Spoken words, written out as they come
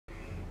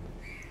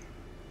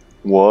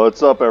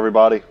What's up,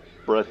 everybody?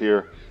 Brett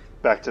here.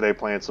 Back today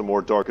playing some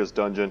more Darkest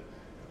Dungeon.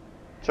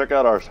 Check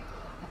out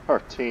our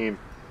team.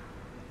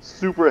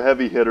 Super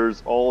heavy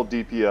hitters, all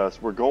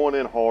DPS. We're going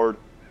in hard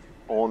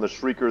on the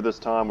Shrieker this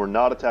time. We're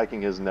not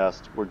attacking his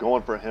nest. We're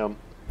going for him.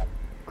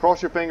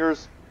 Cross your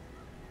fingers.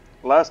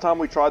 Last time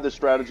we tried this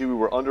strategy, we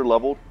were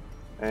under-leveled,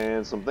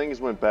 and some things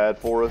went bad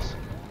for us.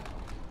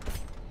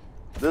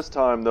 This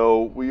time,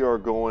 though, we are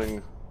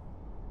going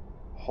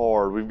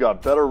hard. We've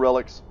got better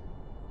relics.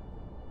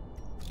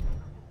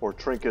 Or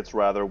trinkets,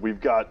 rather.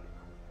 We've got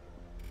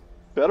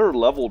better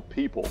leveled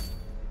people.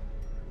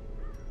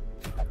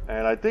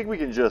 And I think we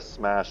can just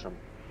smash them.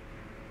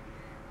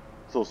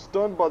 So,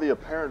 stunned by the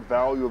apparent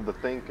value of the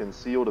thing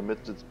concealed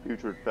amidst its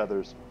putrid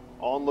feathers,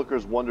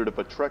 onlookers wondered if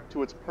a trek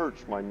to its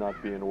perch might not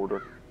be in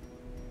order.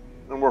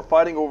 And we're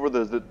fighting over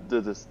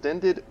the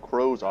distended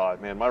crow's eye.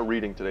 Man, my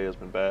reading today has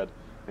been bad.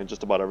 And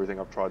just about everything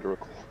I've tried to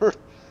record.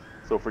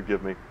 So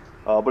forgive me.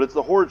 But it's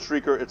the Horrid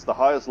Shrieker. It's the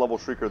highest level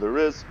Shrieker there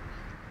is.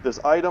 This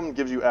item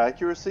gives you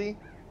accuracy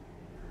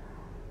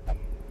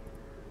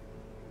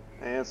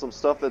and some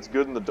stuff that's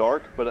good in the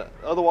dark, but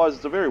otherwise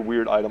it's a very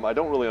weird item. I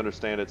don't really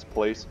understand its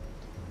place.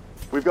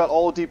 We've got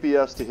all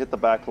DPS to hit the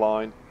back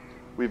line.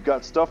 We've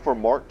got stuff for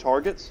marked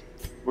targets.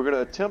 We're going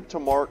to attempt to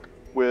mark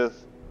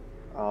with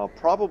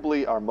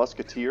probably our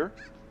musketeer,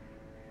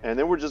 and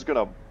then we're just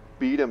going to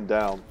beat him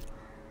down.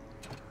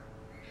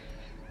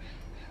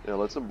 Yeah,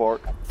 let's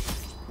embark.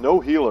 No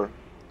healer.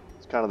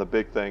 It's kind of the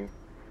big thing.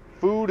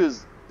 Food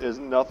is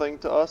nothing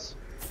to us.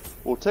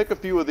 We'll take a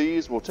few of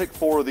these. We'll take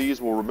 4 of these.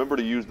 We'll remember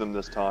to use them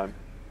this time.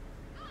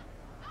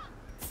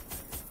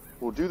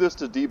 We'll do this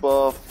to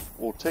debuff.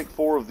 We'll take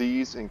 4 of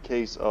these in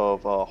case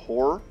of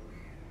horror.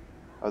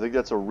 I think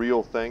that's a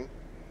real thing.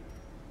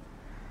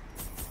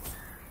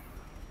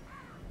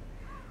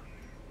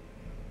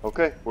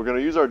 Okay, we're going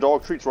to use our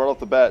dog treats right off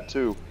the bat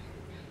too.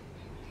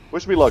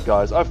 Wish me luck,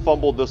 guys. I've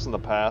fumbled this in the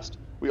past.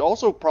 We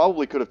also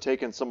probably could have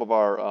taken some of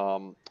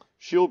our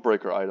shield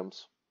breaker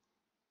items.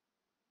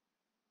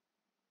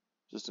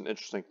 Just an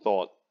interesting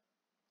thought.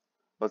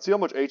 Let's see how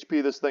much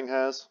HP this thing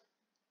has.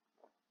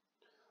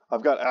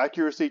 I've got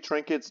accuracy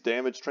trinkets,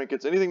 damage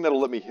trinkets, anything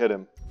that'll let me hit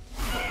him.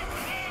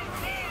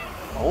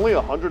 Only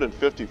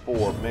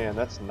 154. Man,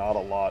 that's not a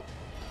lot.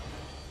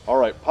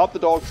 Alright, pop the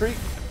dog treat.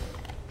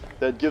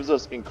 That gives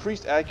us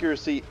increased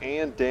accuracy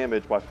and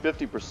damage by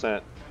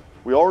 50%.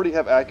 We already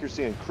have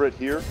accuracy and crit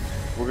here.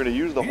 We're going to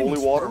use the holy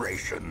water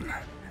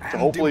to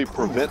hopefully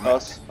prevent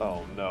us.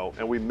 Oh no,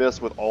 and we miss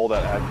with all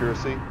that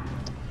accuracy.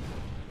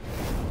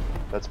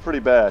 That's pretty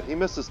bad. He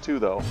misses too,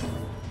 though.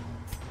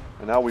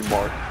 And now we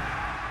mark.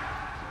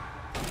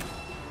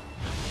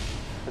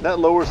 And that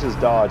lowers his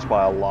dodge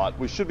by a lot.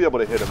 We should be able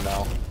to hit him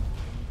now.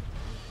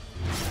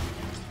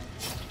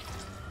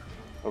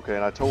 Okay,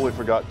 and I totally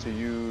forgot to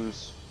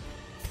use...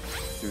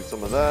 Do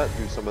some of that,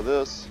 do some of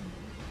this.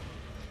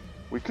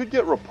 We could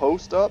get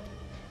riposte up.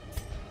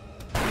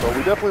 But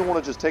we definitely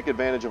want to just take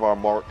advantage of our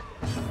mark.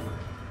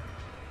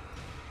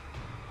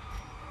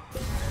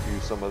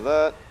 Use some of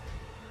that.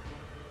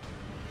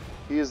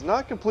 He is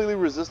not completely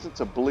resistant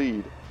to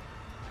bleed.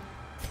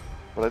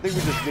 But I think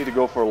we just need to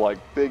go for like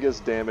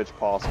biggest damage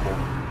possible.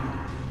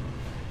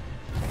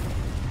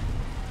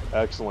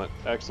 Excellent,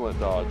 excellent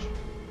dodge.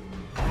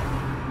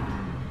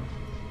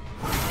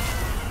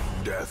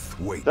 Death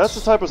waits. That's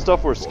the type of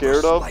stuff we're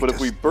scared of, but if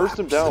we burst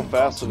him down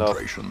fast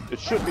enough, it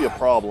shouldn't be a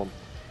problem.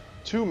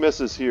 2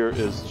 misses here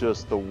is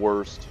just the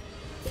worst.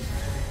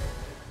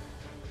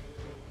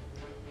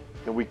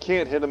 And we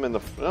can't hit him in the...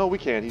 No, we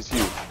can. He's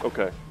huge.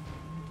 Okay.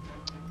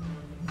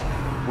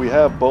 We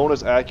have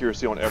bonus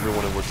accuracy on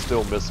everyone and we're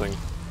still missing.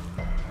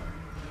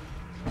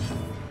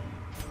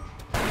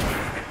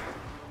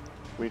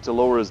 We need to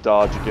lower his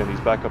dodge again. He's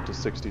back up to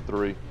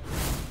 63.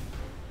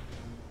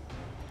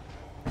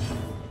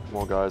 Come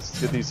on, guys. Let's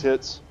get these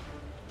hits.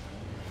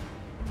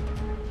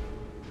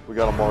 We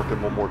gotta mark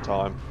him one more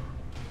time.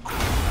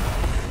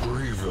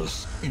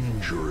 Grievous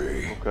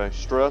injury. Okay,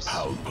 stress.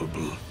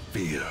 Palpable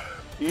fear.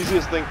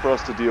 Easiest thing for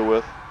us to deal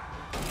with.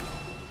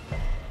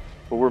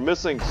 But we're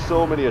missing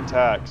so many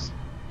attacks.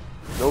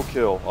 No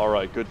kill.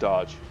 Alright, good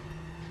dodge.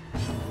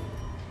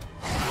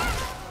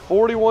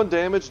 41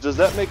 damage. Does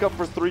that make up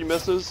for 3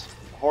 misses?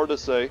 Hard to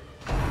say.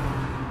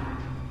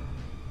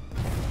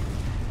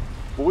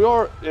 But we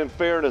are, in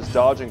fairness,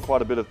 dodging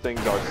quite a bit of things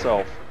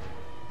ourselves.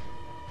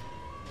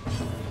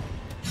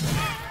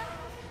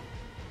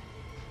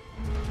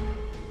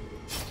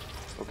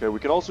 Okay, we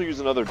can also use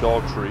another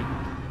dog treat.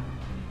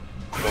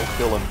 Don't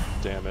kill him,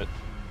 damn it.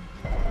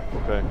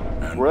 Okay,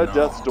 we're at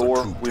death's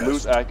door. We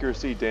lose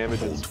accuracy,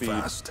 damage, and speed.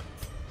 Fast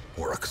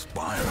or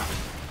expire.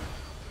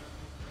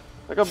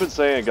 Like I've been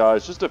saying,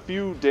 guys, just a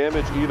few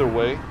damage either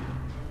way.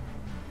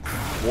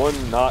 One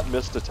not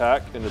missed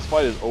attack, and this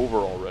fight is over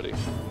already.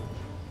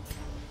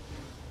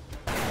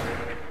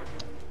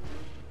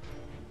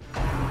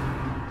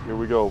 Here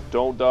we go.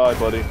 Don't die,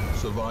 buddy.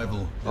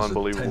 Survival is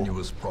a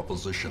tenuous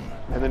proposition.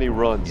 And then he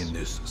runs. In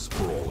this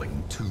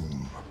sprawling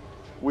tomb.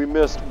 We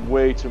missed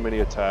way too many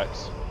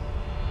attacks.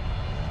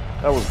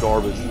 That was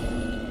garbage.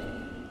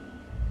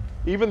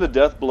 Even the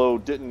death blow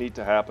didn't need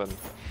to happen.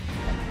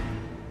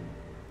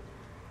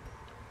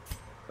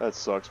 That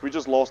sucks. We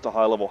just lost a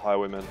high-level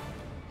highwayman.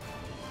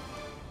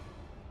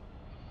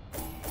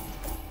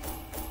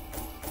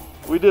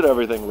 We did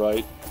everything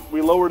right.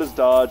 We lowered his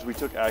dodge, we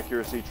took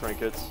accuracy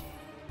trinkets.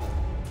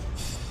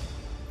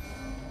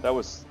 That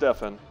was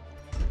Stefan.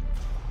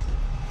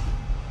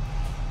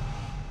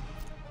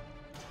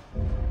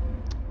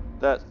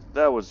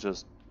 That was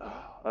just...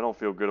 I don't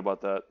feel good about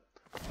that.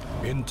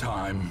 In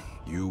time,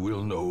 you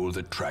will know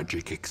the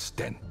tragic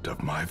extent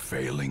of my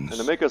failings. And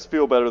to make us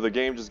feel better, the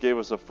game just gave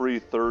us a free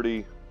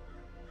 30...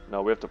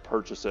 No, we have to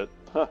purchase it.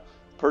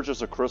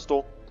 Purchase a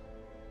crystal?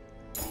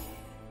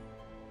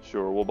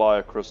 Sure, we'll buy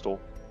a crystal.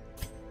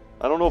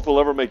 I don't know if we'll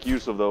ever make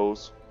use of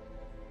those.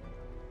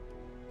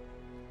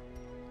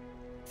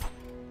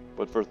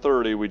 But for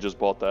 30, we just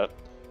bought that.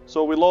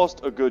 So we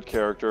lost a good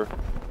character.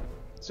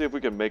 Let's see if we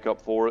can make up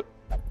for it.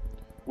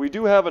 We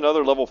do have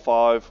another level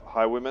 5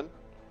 highwayman.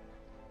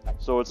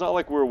 So it's not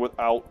like we're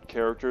without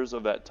characters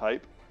of that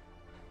type.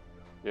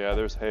 Yeah,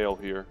 there's Hale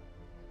here.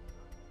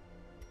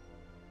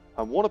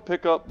 I want to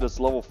pick up this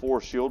level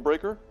 4 shield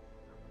breaker.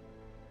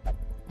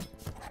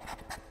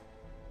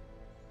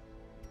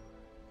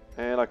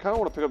 And I kind of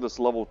want to pick up this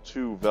level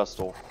 2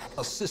 Vestal.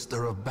 A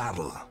sister of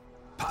battle,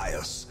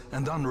 pious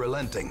and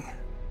unrelenting.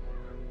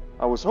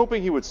 I was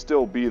hoping he would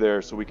still be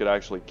there so we could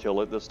actually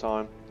kill it this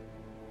time.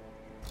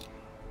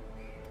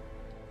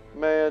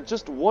 Man,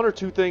 just one or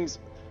two things.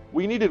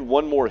 We needed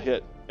one more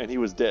hit, and he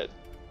was dead.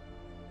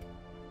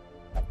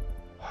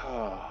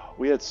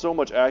 We had so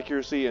much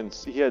accuracy, and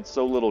he had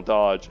so little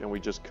dodge, and we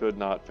just could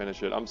not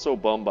finish it. I'm so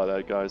bummed by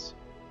that, guys.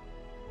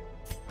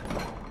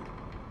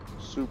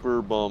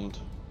 Super bummed.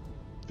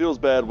 Feels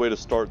bad way to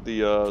start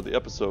the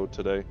episode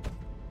today.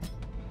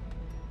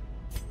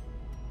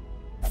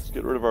 Let's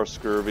get rid of our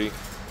scurvy.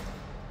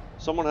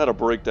 Someone had a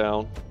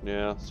breakdown.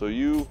 Yeah, so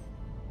you...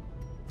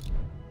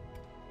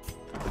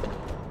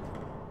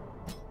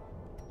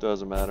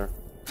 Doesn't matter.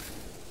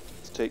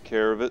 Let's take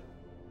care of it.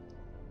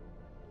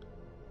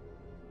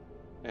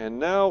 And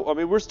now, I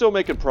mean, we're still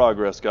making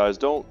progress, guys.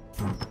 Don't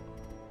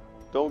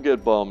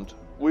get bummed.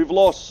 We've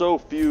lost so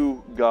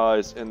few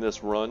guys in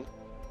this run.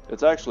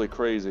 It's actually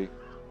crazy.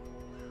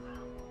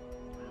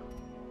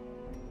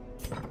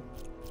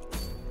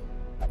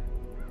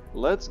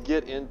 Let's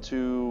get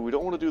into... We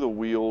don't want to do the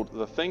Weald.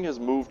 The thing has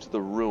moved to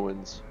the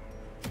ruins.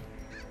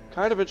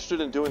 Kind of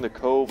interested in doing the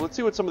Cove. Let's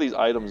see what some of these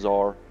items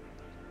are.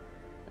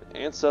 An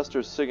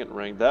Ancestor's Signet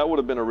Ring. That would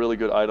have been a really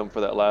good item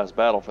for that last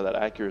battle, for that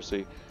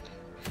accuracy.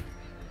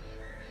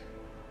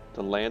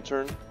 The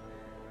Lantern.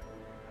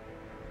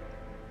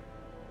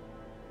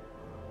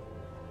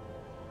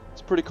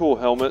 It's a pretty cool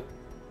helmet.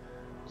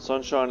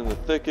 Sunshine in the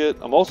Thicket.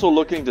 I'm also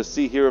looking to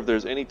see here if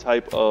there's any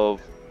type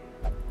of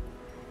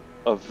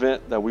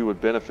event that we would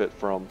benefit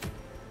from.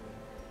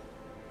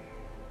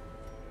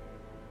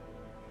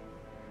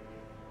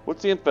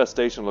 What's the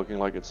infestation looking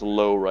like? It's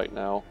low right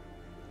now.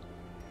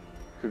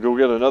 Could go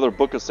get another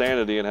Book of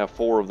Sanity and have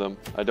 4 of them.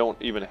 I don't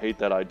even hate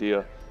that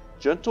idea.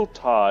 Gentle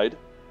Tide.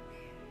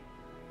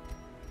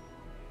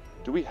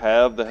 Do we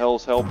have the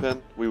Hell's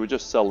Hellpin? We would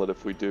just sell it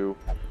if we do.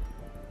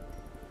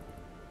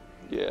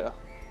 Yeah.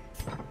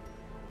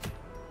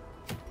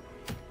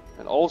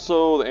 And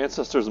also the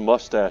Ancestor's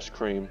Mustache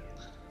Cream.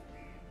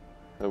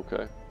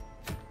 Okay.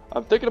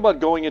 I'm thinking about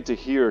going into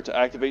here to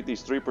activate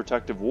these 3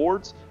 protective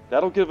wards.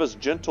 That'll give us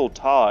Gentle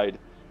Tide,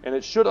 and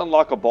it should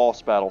unlock a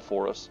boss battle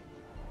for us.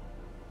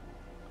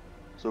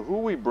 So who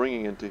are we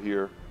bringing into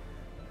here?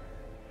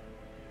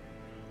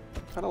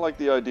 Kind of like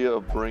the idea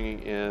of bringing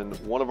in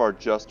one of our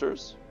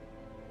Jesters.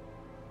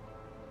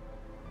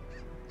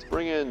 Let's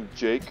bring in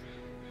Jake.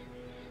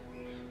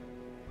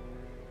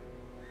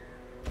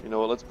 You know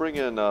what, let's bring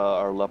in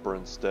our Leper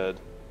instead.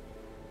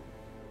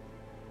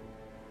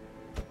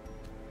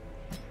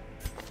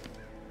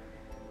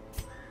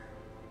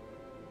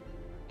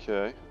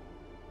 Okay.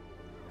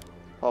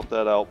 Pop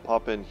that out,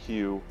 pop in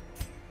Hugh.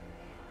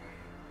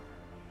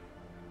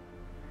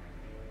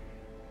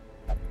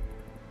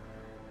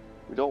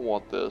 We don't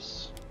want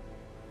this.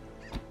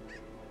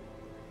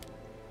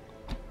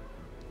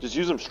 Just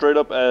use him straight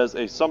up as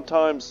a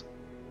sometimes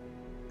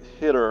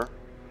hitter.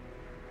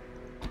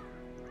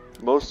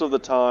 Most of the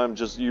time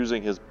just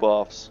using his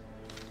buffs.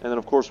 And then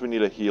of course we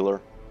need a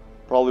healer.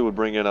 Probably would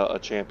bring in a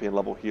champion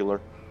level healer.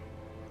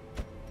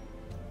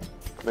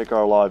 Make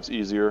our lives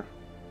easier.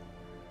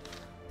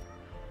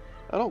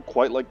 I don't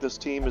quite like this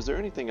team. Is there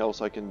anything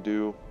else I can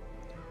do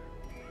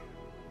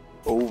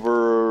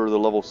over the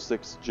level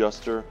 6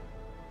 Jester?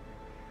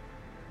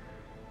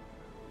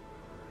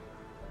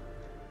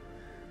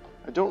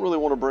 I don't really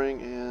want to bring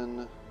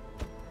in...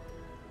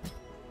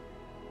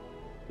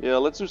 Yeah,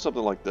 let's do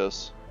something like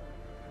this.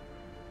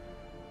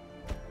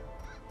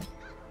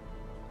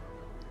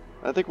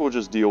 I think we'll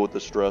just deal with the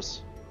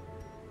stress.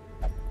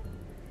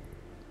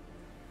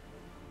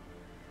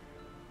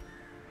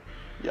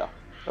 Yeah,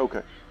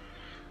 okay.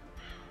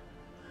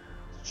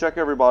 Check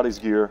everybody's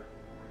gear.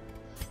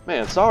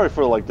 Man, sorry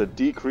for like the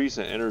decrease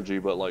in energy,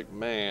 but like,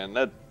 man,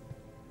 that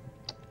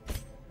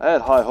I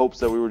had high hopes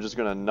that we were just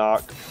going to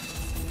knock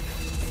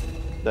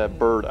that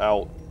bird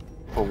out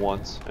for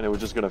once, and it was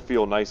just going to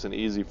feel nice and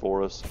easy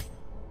for us.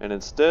 And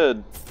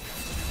instead,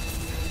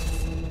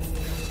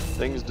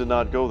 things did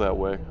not go that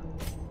way.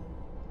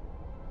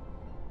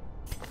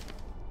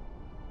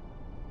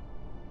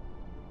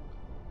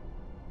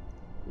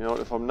 You know,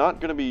 if I'm not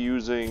going to be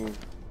using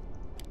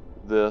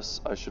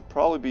this, I should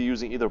probably be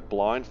using either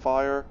blind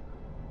fire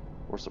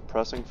or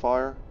suppressing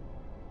fire.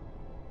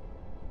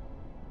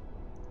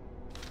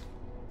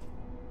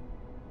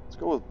 Let's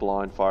go with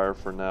blind fire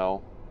for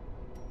now.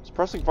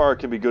 Suppressing fire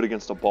can be good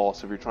against a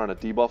boss if you're trying to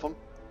debuff him.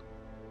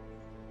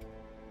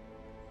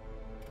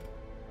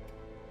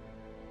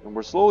 And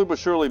we're slowly but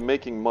surely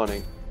making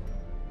money.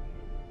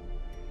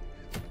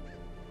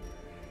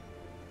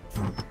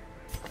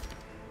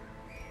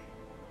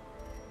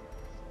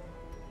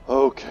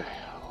 Okay,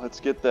 let's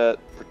get that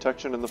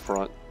protection in the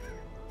front.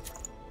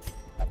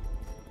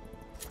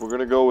 We're going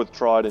to go with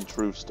tried and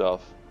true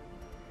stuff.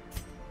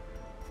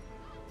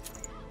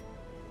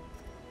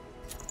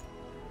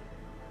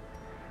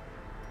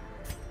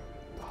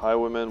 The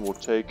highwayman will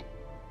take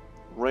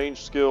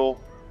range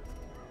skill,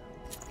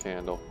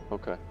 candle.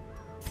 Okay.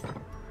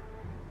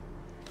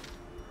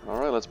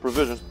 Alright, let's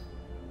provision.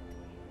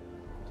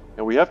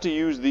 And we have to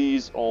use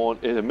these on...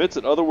 It emits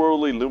an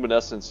otherworldly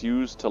luminescence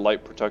used to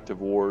light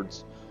protective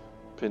wards.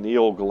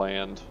 Pineal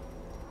gland.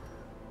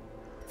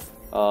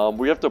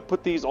 We have to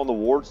put these on the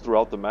wards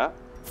throughout the map.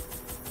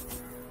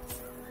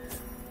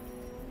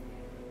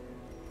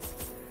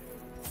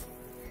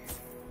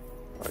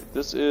 Alright,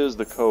 this is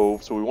the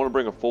cove, so we want to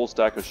bring a full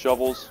stack of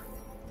shovels.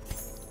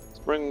 Let's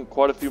bring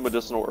quite a few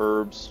medicinal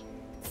herbs.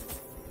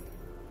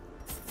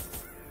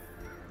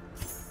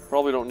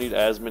 Probably don't need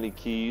as many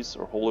keys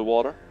or holy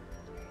water.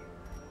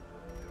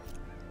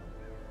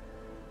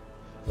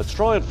 Let's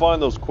try and find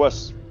those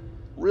quests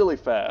really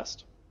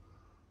fast.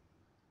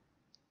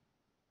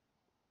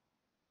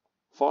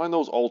 Find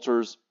those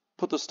altars,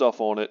 put the stuff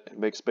on it, and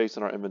make space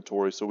in our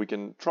inventory so we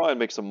can try and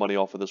make some money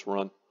off of this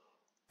run.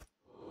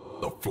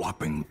 The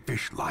flopping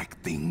fish-like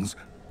things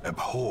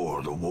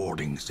abhor the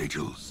warding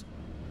sigils.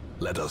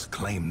 Let us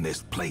claim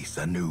this place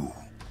anew.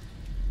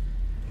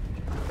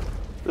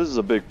 This is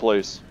a big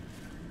place.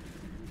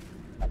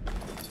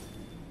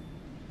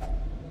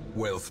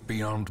 Wealth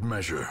beyond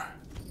measure,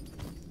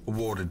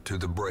 awarded to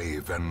the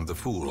brave and the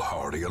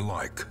foolhardy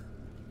alike.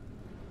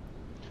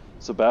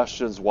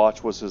 Sebastian's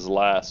watch was his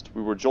last.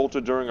 We were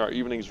jolted during our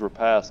evening's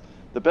repast,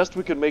 the best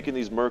we could make in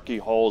these murky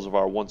halls of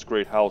our once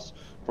great house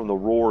from the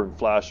roar and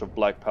flash of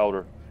black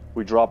powder.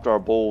 We dropped our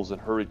bowls and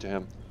hurried to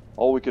him.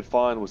 All we could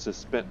find was his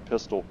spent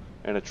pistol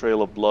and a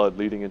trail of blood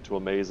leading into a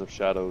maze of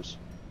shadows.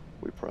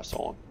 We press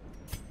on.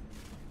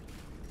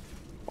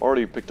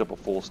 Already picked up a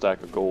full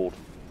stack of gold.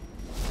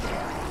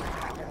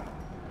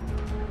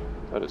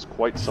 That is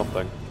quite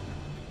something.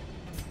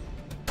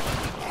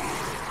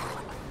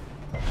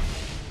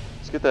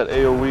 Let's get that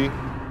AoE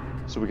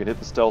so we can hit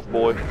the stealth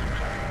boy.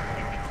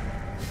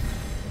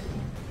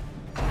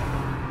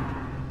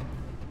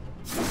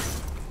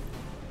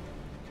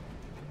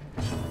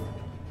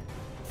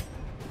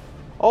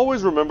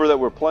 Always remember that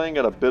we're playing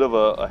at a bit of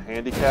a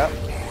handicap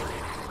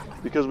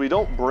because we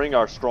don't bring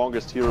our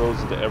strongest heroes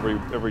into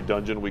every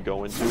dungeon we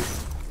go into.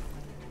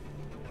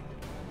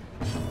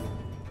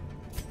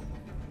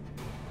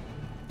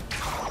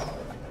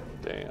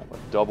 Damn, a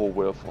double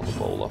whiff on the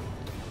bola.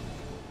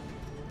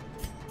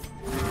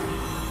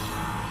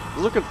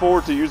 I was looking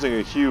forward to using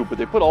a Hugh, but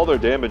they put all their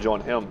damage on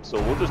him, so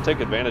we'll just take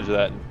advantage of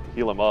that and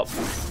heal him up.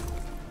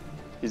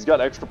 He's got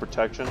extra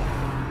protection.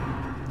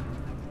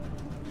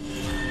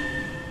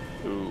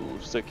 Ooh,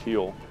 sick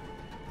heal.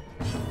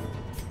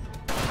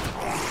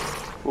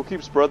 We'll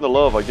keep spreading the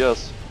love, I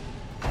guess.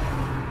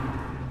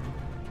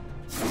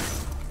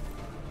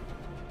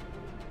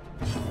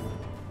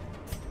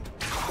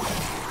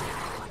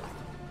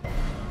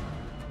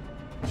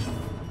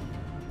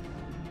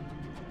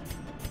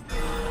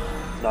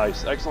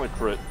 Nice, excellent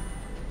crit.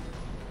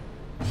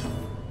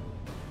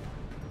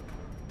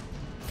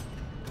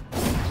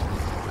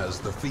 As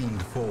the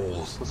fiend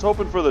falls, Was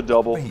hoping for the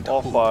double, faint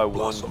off hope by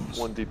blossoms.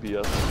 one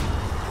DPS.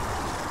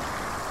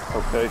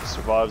 Okay,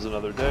 survives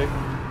another day.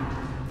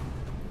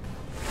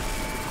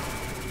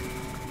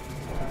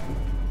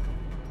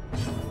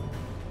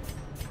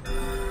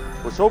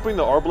 Was hoping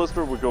the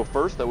Arbalister would go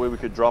first, that way we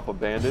could drop a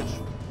bandage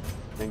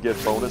and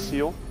get bonus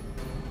heal.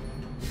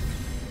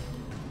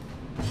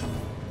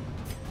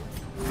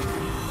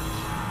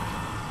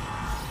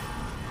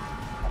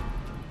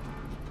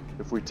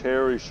 If we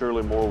tarry,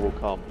 surely more will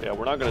come. Yeah,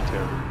 we're not going to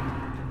tarry.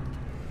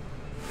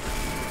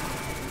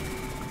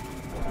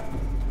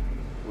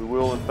 We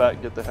will, in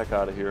fact, get the heck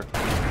out of here.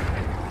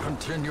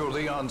 Continue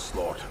the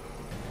onslaught.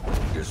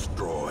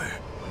 Destroy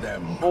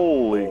them.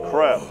 Holy all.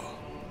 crap.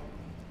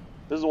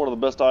 This is one of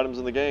the best items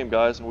in the game,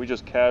 guys, and we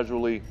just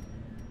casually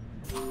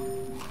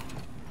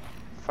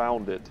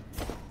found it.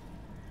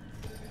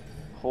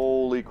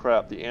 Holy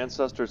crap, the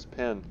Ancestor's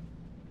Pin.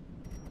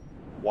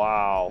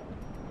 Wow.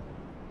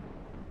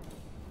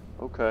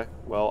 Okay,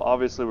 well,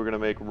 obviously we're going to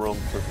make room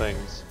for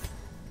things.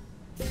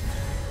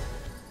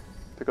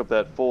 Pick up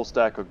that full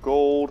stack of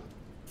gold.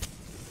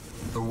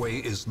 The way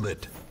is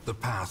lit. The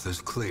path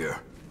is clear.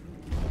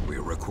 We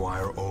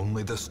require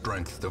only the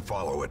strength to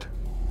follow it.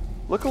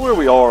 Look at where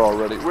we are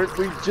already.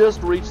 We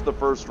just reached the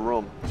first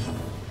room.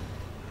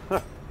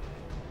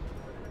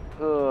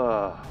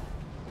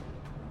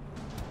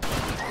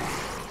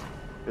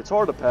 It's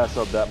hard to pass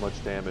up that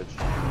much damage.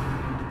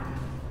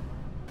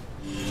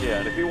 Yeah,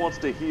 and if he wants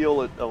to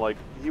heal it, like,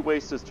 he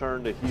wastes his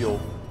turn to heal,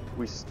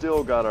 we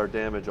still got our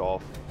damage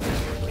off.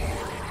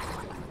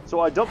 So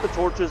I dumped the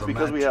torches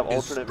because we have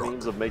alternate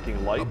means of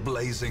making light. A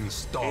blazing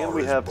star and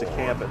we have to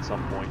camp at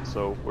some point,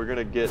 so we're going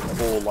to get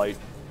full light.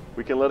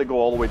 We can let it go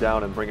all the way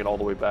down and bring it all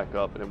the way back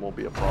up, and it won't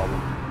be a problem.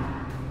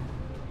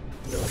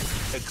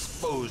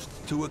 Exposed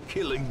to a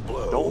killing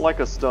blow. Don't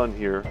like a stun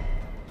here.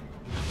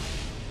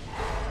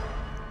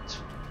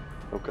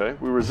 Okay,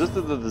 we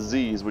resisted the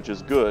disease, which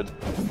is good.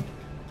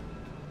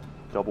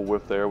 Double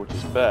whiff there, which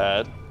is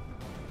bad.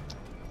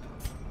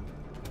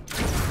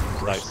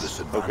 Nice.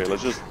 Okay,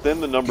 let's just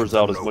thin the numbers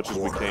out as much as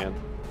we can.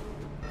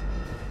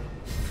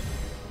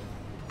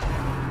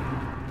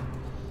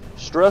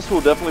 Stress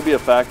will definitely be a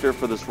factor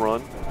for this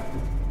run.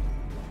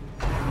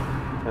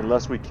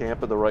 Unless we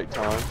camp at the right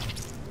time.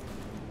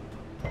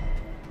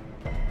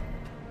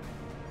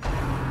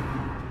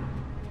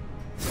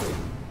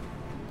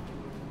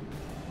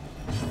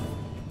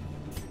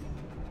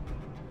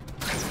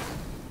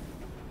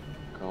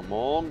 Come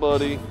on,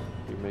 buddy.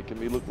 You're making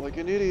me look like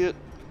an idiot.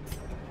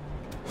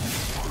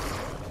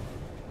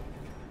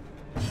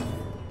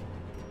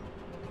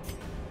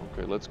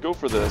 Okay, let's go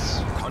for this.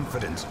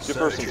 Confidence give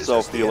her some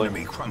self-healing.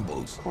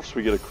 Of course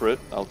we get a crit.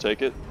 I'll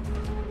take it.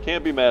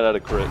 Can't be mad at a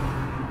crit.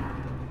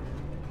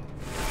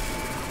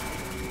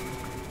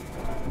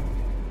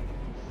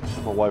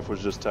 My wife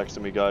was just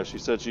texting me, guys. She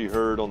said she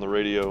heard on the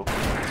radio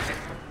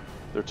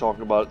they're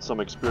talking about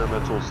some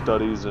experimental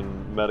studies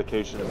and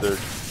medications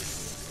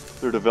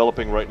they're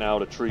developing right now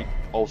to treat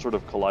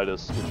ulcerative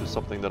colitis, which is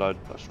something that I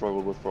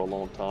struggled with for a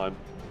long time.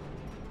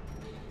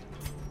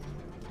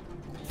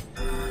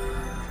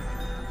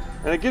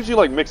 And it gives you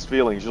like mixed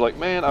feelings. You're like,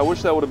 man, I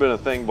wish that would have been a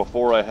thing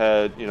before I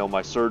had, you know,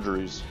 my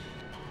surgeries.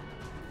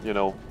 You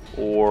know,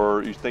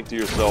 or you think to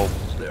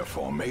yourself, their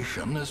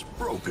formation is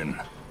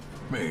broken.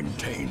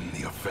 Maintain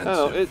the offensive. I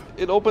don't know,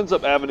 it opens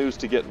up avenues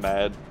to get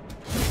mad.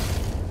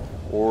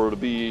 Or to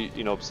be,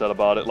 you know, upset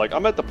about it. Like,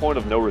 I'm at the point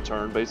of no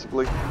return,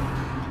 basically.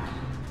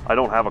 I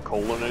don't have a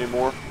colon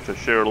anymore. To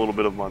share a little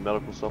bit of my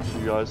medical stuff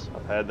with you guys.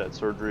 I've had that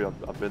surgery.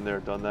 I've been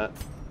there, done that.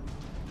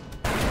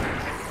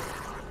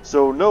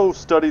 So no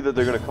study that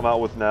they're going to come out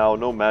with now,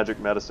 no magic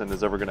medicine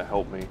is ever going to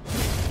help me.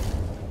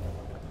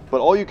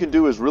 But all you can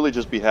do is really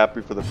just be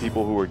happy for the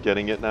people who are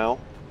getting it now.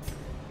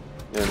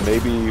 And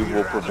maybe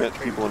will prevent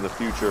people in the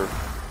future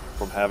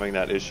from having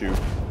that issue.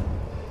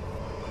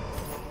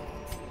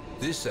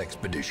 This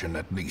expedition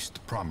at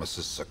least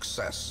promises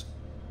success.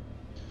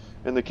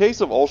 In the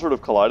case of ulcerative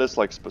colitis,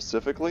 like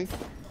specifically,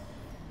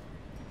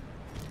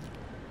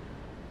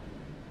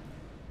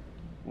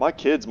 my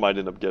kids might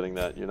end up getting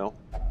that, you know?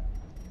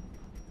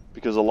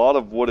 Because a lot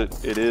of what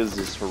it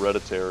is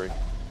hereditary.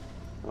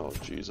 Oh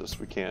Jesus,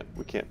 we can't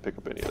pick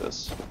up any of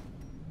this.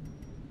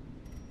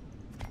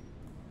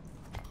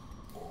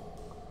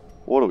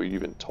 What do we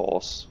even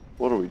toss?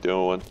 What are we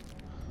doing?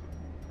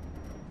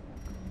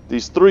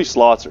 These 3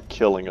 slots are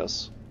killing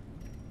us.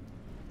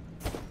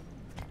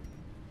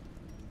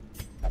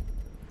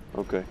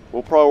 Okay,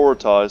 we'll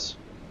prioritize.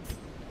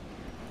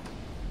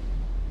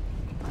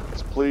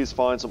 Let's please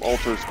find some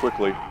altars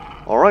quickly.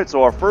 Alright,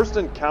 so our first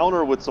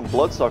encounter with some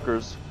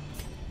bloodsuckers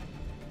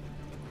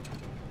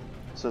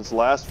since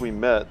last we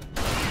met.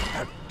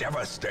 A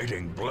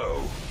devastating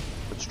blow.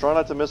 Let's try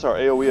not to miss our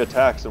AoE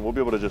attacks and we'll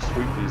be able to just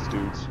sweep these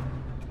dudes.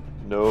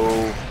 No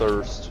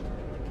thirst.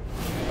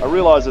 I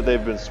realize that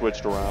they've been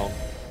switched around.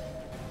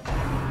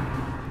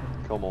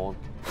 Come on.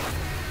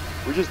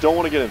 We just don't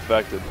want to get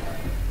infected.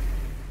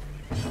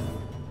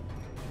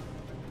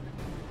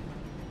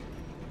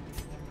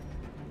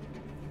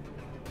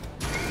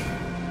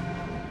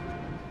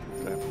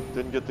 Okay,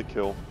 didn't get the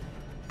kill.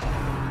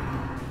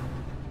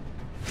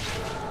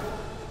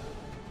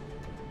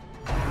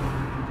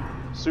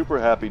 Super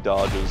happy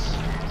dodges.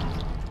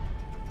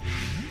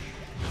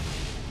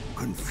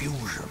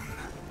 Confusion,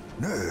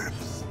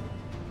 nerves,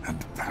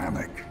 and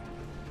panic.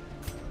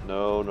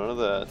 No, none of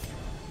that.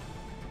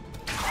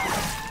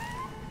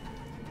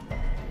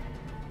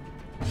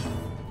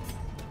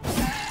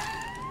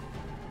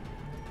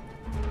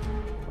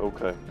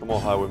 Okay, come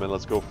on, Highwayman,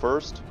 let's go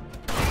first.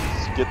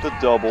 Let's get the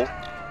double.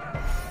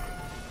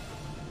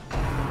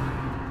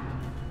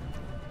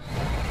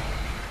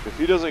 If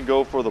he doesn't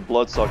go for the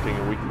blood sucking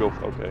and we can go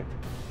for, okay.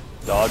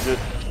 Dodge it.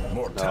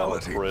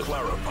 Mortality no,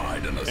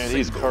 clarified in a and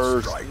he's single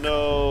cursed. strike.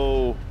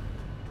 No.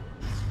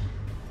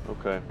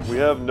 Okay, we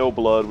have no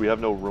blood. We have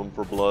no room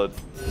for blood.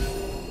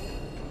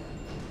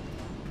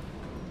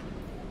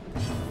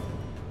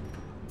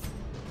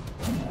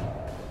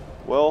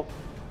 Well,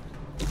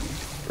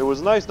 it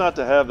was nice not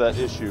to have that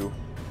issue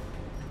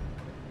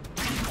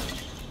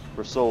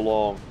for so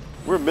long.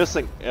 We're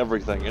missing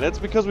everything, and it's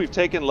because we've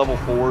taken level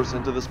 4s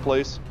into this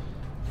place.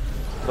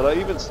 But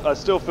I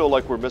still feel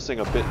like we're missing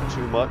a bit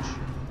too much.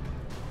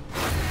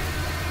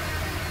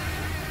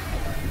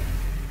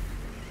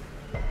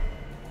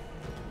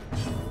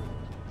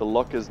 The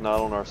luck is not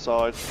on our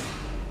side.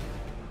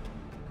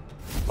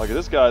 Like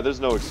this guy, there's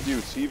no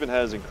excuse. He even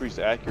has increased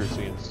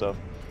accuracy and stuff.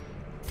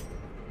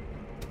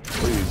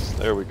 Please,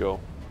 there we go.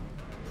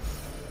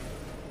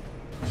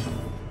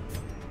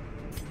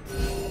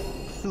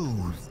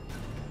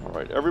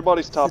 Alright,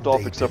 everybody's topped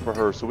off except for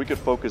her, so we could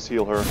focus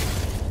heal her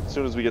as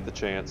soon as we get the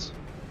chance.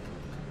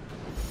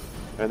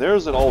 And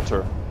there's an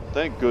altar.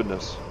 Thank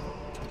goodness.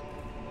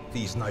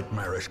 These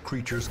nightmarish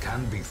creatures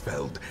can be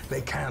felled. They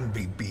can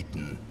be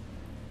beaten.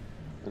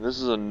 And this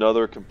is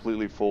another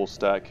completely full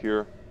stack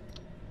here.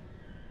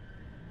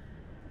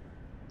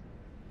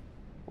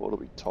 What do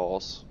we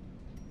toss?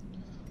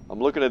 I'm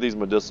looking at these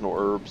medicinal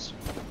herbs.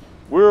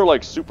 We're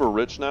like super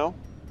rich now.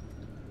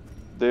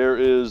 There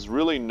is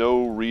really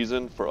no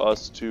reason for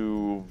us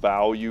to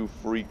value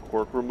free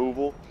quirk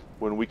removal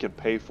when we can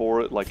pay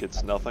for it like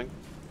it's nothing.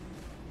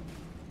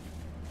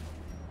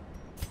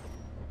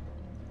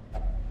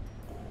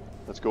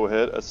 Let's go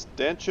ahead. A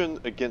stanchion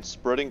against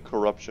spreading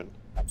corruption.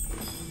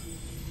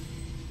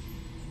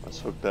 Let's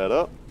hook that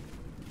up.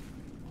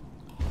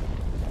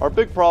 Our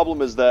big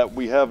problem is that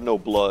we have no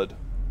blood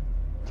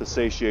to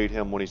satiate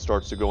him when he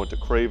starts to go into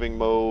craving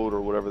mode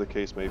or whatever the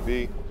case may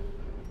be.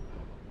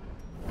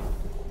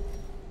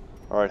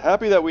 Alright,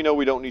 happy that we know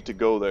we don't need to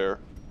go there.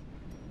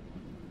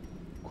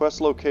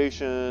 Quest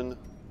location.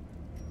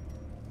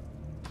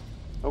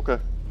 Okay.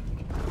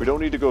 We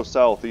don't need to go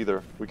south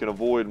either. We can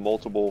avoid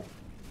multiple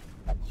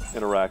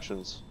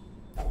interactions.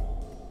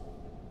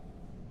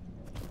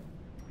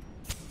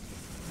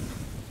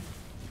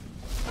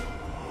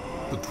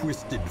 The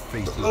twisted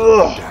faces of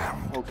the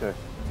damned, Okay.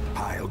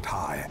 piled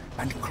high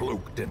and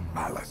cloaked in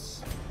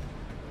malice.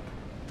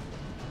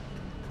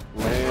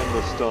 Land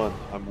the stun.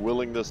 I'm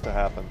willing this to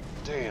happen.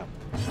 Damn.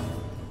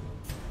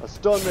 A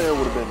stun there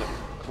would have been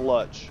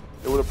clutch.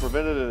 It would have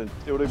prevented it.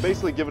 It would have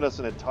basically given us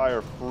an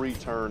entire free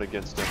turn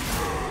against him.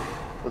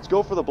 Let's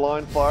go for the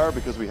blind fire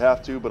because we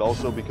have to, but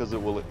also because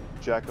it will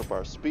jack up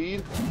our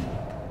speed.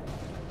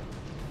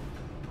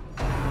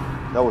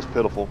 That was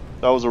pitiful.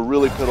 That was a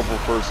really pitiful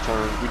first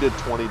turn. We did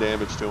 20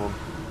 damage to him.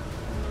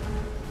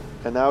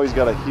 And now he's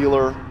got a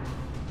healer.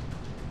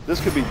 This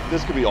could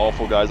be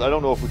awful, guys. I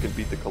don't know if we can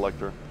beat the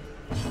Collector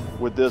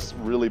with this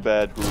really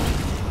bad group.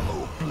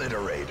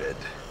 Obliterated.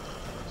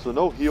 So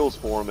no heals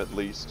for him at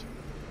least.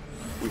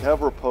 We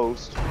have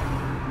riposte.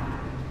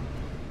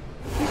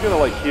 He's gonna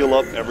like heal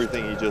up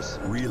everything he just...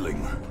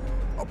 Reeling.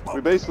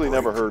 We basically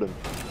never hurt him.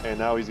 And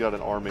now he's got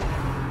an army.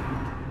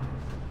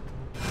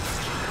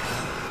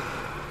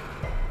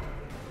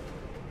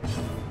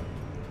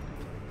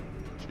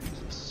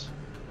 Jesus.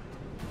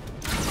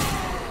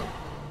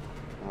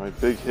 Alright,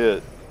 big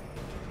hit.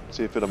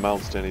 See if it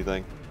amounts to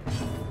anything.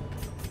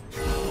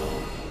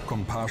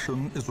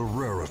 Compassion is a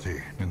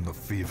rarity in the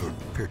fevered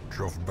pitch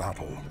of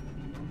battle.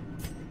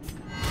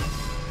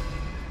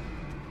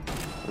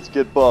 Let's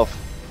get buff.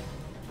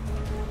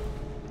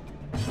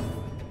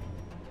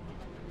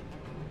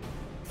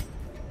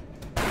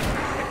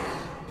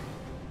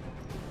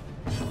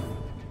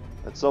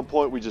 At some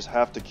point we just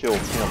have to kill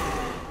him.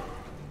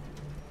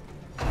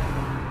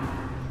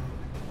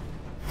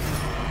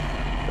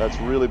 That's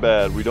really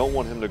bad. We don't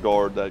want him to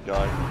guard that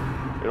guy.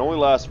 It only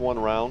lasts one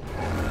round,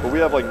 but we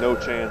have like no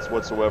chance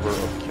whatsoever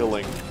of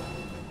killing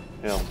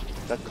him.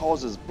 That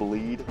causes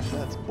bleed.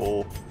 That's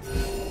bull.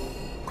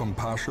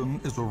 Compassion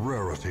is a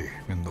rarity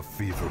in the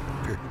fevered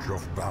pitch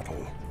of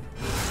battle.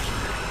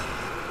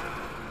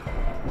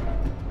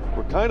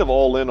 We're kind of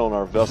all in on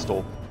our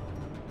Vestal.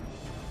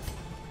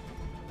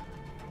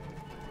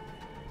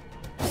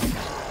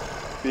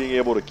 Being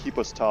able to keep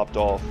us topped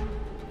off.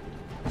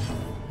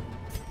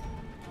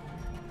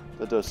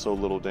 That does so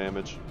little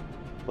damage.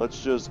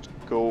 Let's just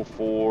go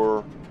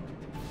for...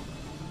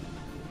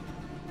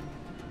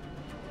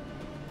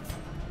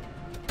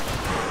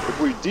 If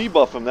we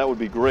debuff him, that would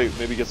be great.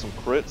 Maybe get some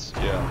crits?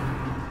 Yeah.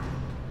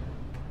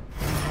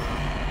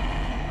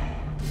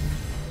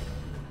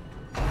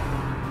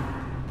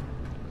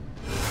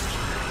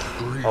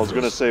 I was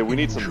gonna say, we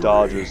need some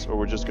dodges, or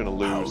we're just gonna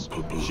lose.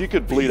 She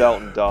could bleed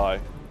out and die.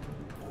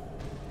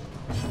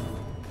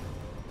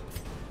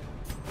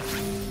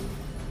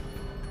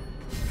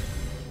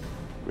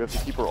 We have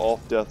to keep her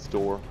off death's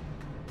door.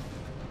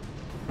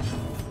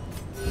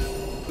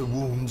 The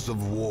wounds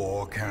of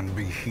war can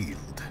be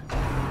healed,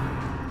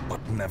 but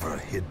never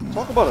hidden.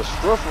 Talk about a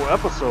stressful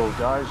episode,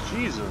 guys.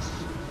 Jesus.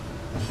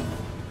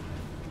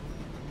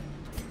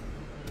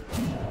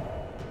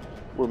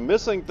 We're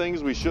missing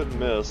things we shouldn't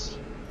miss.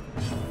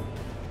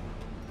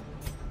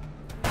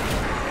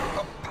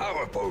 A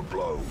powerful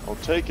blow. I'll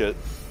take it.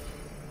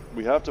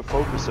 We have to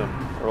focus him,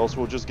 or else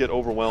we'll just get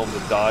overwhelmed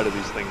and die to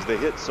these things. They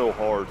hit so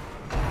hard.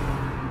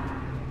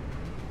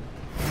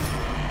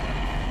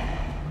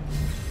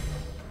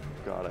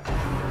 God, I hate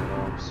human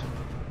arms.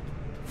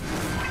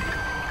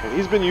 And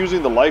he's been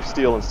using the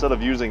lifesteal instead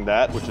of using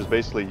that, which is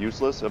basically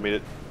useless. I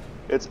mean,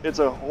 it's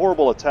a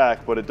horrible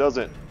attack, but it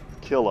doesn't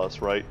kill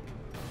us, right?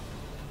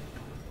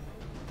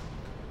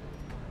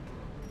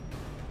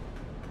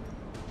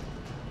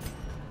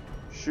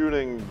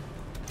 Shooting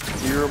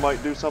here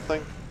might do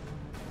something.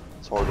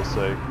 It's hard to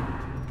say.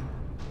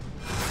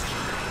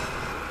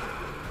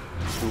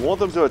 We want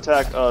them to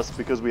attack us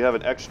because we have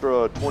an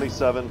extra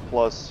 27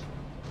 plus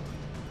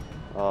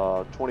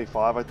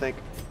 25, I think.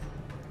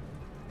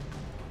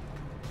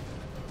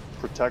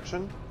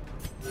 Protection.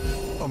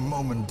 A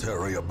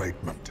momentary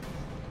abatement.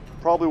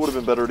 Probably would have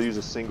been better to use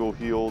a single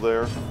heal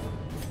there.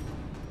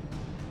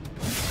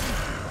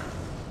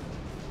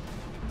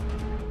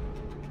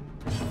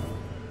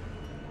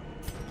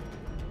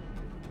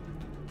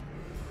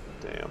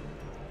 Damn.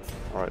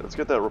 Alright, let's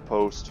get that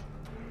riposte.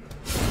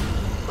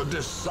 A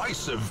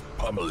decisive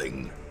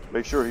pummeling.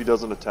 Make sure he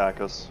doesn't attack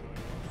us.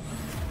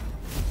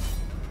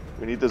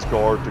 We need this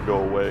guard to go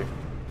away.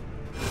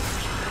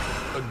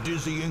 A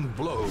dizzying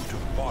blow to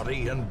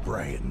body and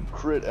brain.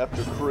 Crit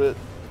after crit.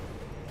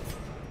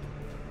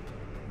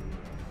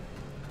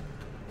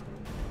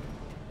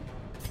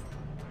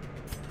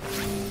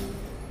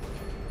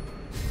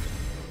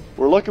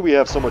 We're lucky we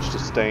have so much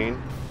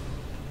sustain.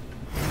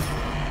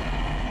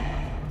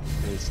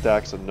 And he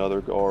stacks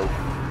another guard.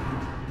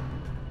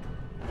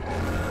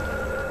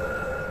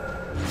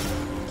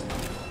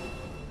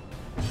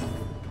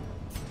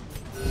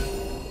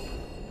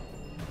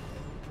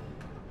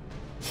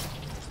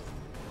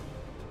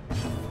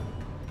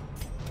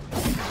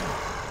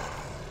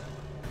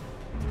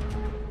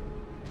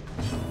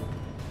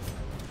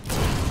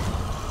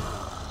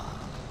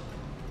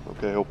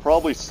 Okay, he'll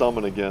probably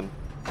summon again.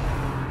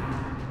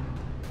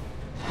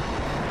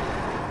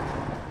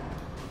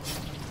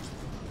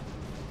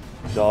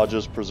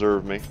 Dodges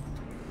preserve me.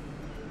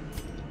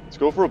 Let's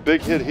go for a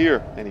big hit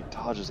here. And he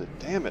dodges it.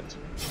 Damn it.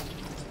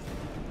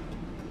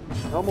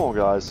 Come on,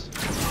 guys.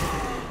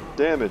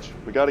 Damage.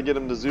 We got to get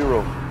him to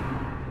 0.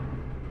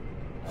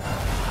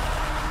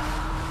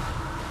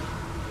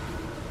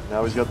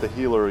 Now he's got the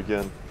healer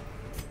again.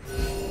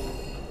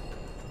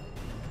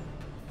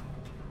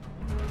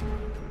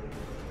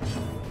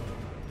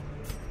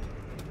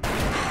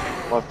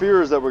 My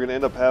fear is that we're going to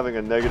end up having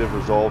a negative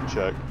resolve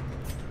check.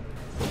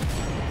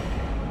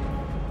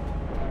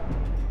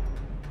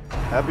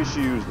 Happy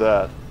she used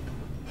that.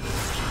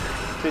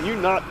 Can you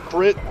not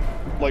crit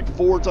like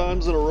 4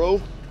 times in a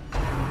row?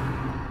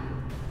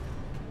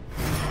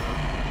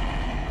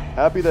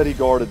 Happy that he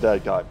guarded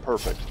that guy.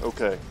 Perfect.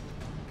 Okay.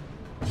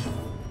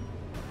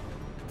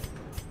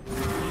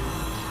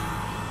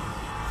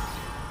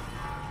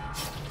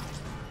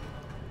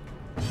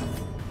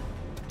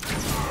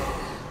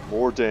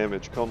 More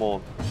damage. Come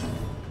on.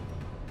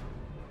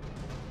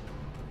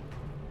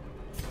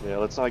 Yeah,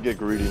 let's not get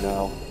greedy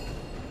now.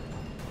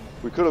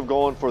 We could have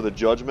gone for the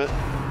judgment,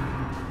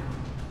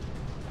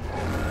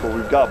 but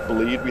we've got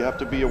bleed we have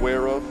to be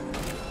aware of.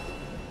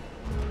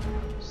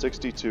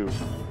 62.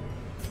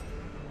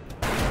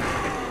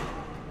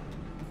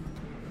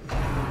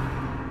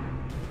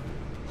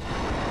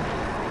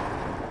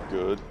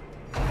 Good.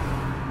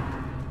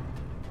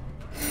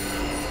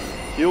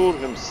 Healed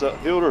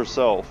himself. Healed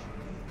herself.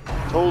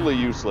 Totally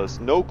useless.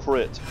 No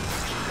crit.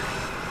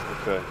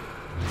 Okay.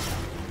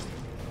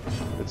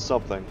 It's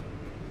something.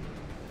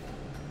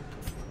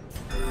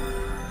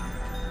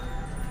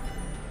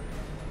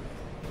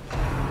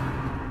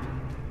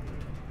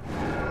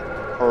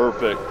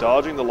 Perfect.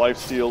 Dodging the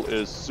lifesteal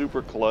is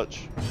super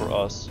clutch for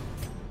us.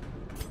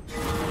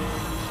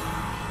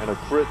 And a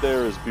crit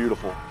there is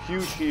beautiful.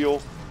 Huge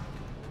heal.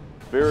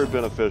 Very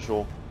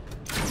beneficial.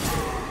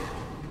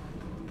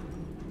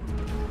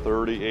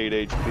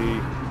 38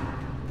 HP.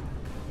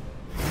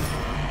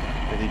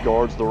 And he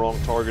guards the wrong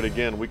target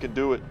again. We can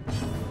do it.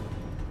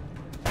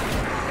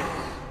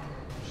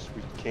 Just,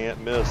 we can't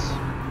miss.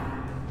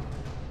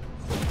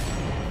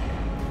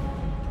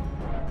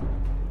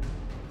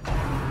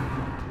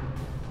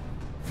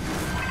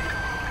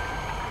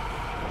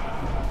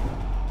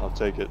 I'll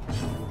take it.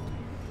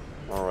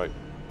 All right.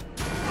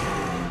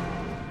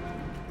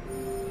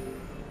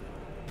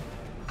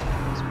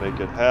 Let's make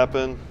it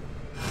happen.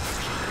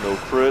 No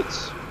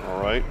crits.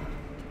 All right.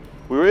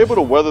 We were able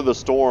to weather the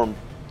storm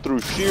through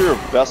sheer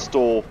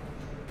Vestal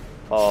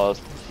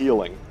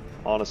healing,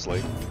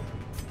 honestly.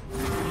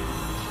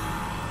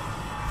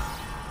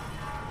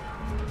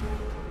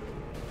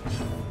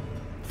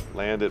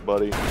 Land it,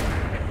 buddy.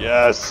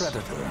 Yes! The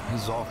predator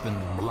is often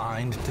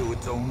blind to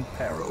its own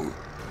peril.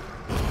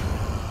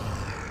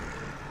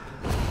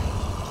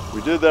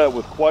 We did that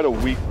with quite a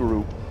weak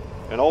group,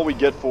 and all we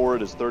get for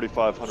it is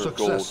 3,500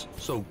 gold. Success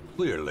so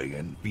clearly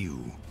in view.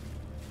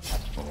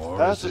 Or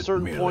Past is a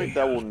certain it point,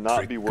 that will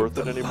not be trick worth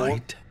of it the anymore,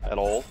 light? at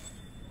all.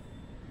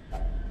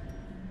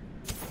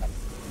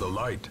 The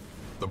light,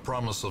 the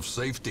promise of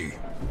safety.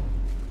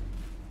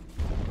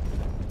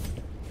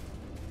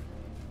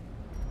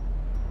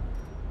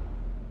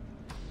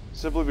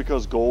 Simply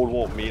because gold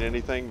won't mean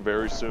anything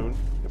very soon,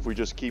 if we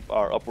just keep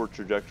our upward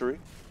trajectory.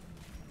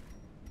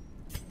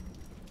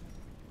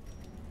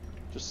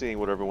 Just seeing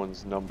what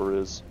everyone's number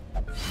is.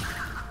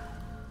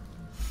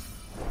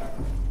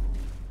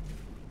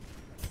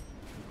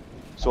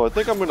 So I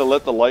think I'm going to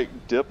let the light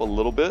dip a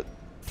little bit.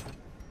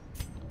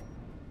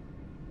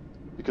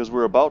 Because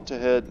we're about to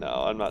head... No,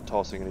 I'm not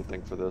tossing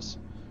anything for this.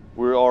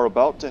 We are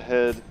about to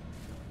head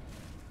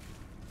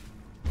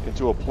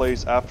into a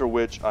place after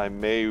which I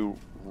may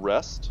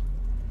rest.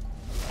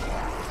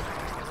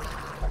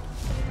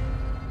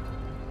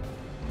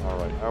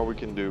 Alright, how we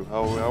can do?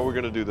 How are we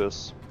going to do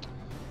this?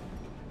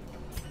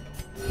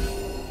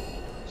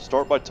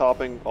 Start by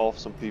topping off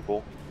some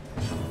people.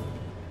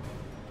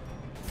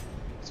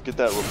 Let's get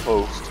that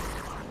riposte.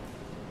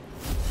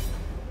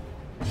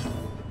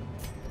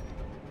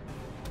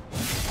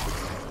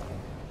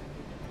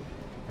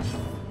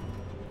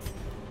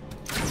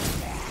 I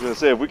was gonna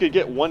say, if we could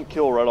get one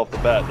kill right off the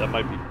bat, that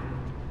might be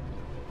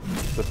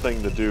the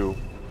thing to do,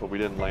 but we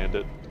didn't land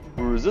it.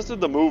 We resisted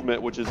the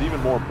movement, which is even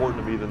more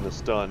important to me than the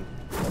stun.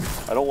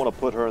 I don't want to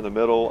put her in the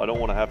middle. I don't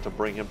want to have to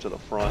bring him to the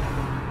front.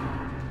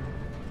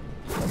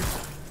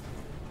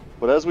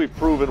 But as we've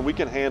proven, we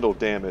can handle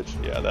damage.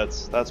 Yeah,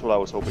 that's what I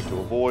was hoping to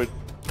avoid.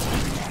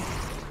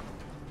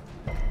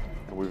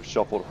 And we've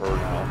shuffled her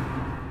now.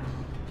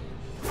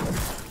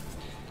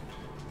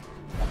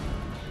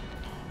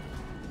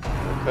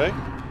 Okay.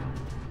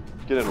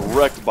 Getting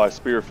wrecked by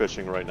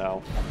spearfishing right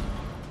now.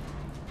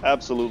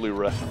 Absolutely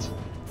wrecked.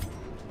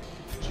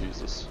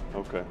 Jesus.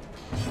 Okay.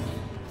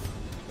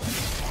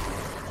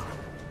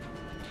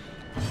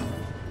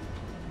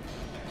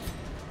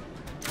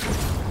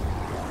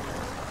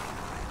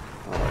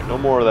 Alright, no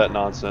more of that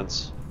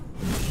nonsense.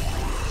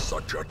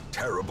 Such a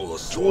terrible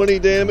assault 20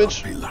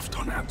 damage. cannot be left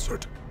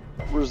unanswered.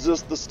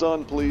 Resist the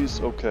stun,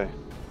 please. Okay.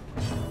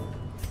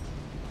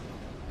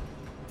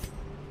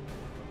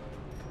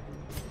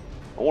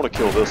 I want to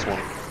kill this one.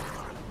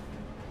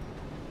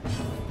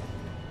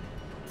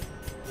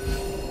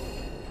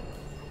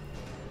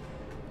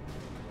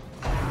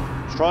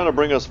 It's trying to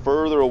bring us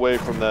further away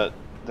from that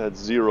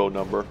 0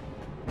 number.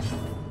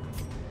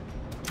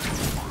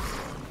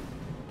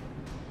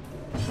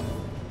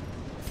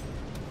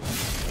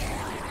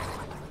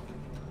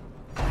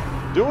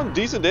 Doing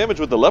decent damage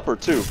with the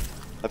leopard too.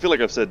 I feel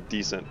like I've said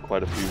decent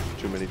quite a few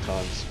too many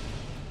times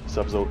this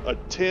episode. A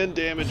 10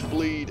 damage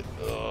bleed.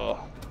 Ugh.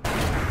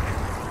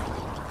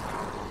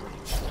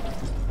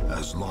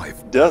 As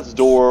life Death's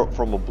door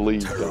from a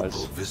bleed, terrible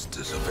guys.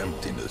 vistas of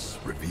emptiness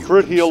reveal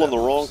Crit heal on the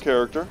themselves. wrong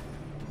character.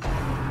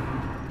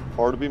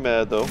 Hard to be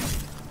mad though.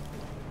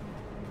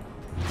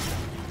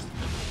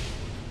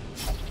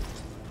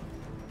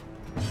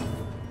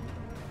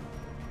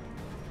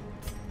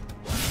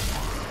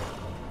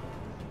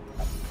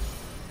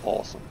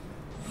 Awesome.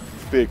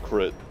 Big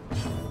crit.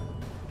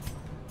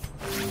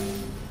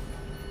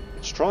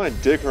 Let's try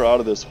and dig her out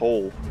of this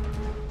hole.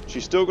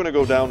 She's still going to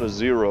go down to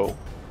 0.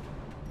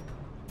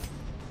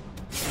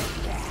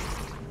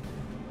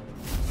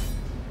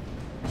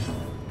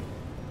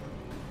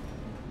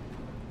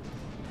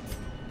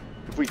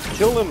 If we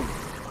kill him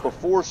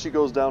before she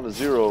goes down to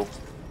 0,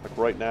 like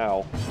right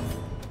now,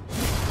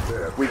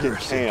 Their we can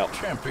cursed camp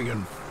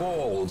champion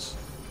falls.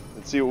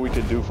 and see what we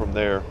can do from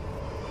there.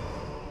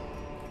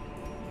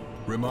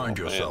 Remind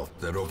Oh, man. yourself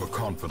that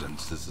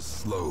overconfidence is a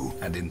slow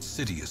and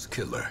insidious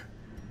killer.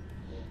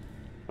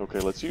 Okay,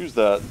 let's use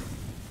that.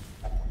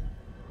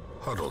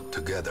 Huddled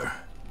together,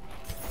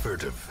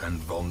 furtive and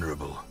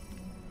vulnerable.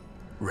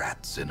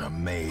 Rats in a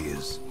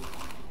maze.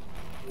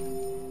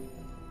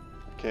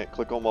 Can't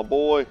click on my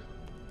boy.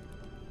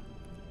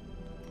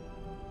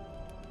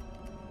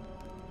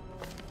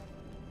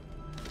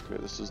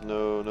 Okay, this is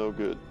no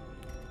good.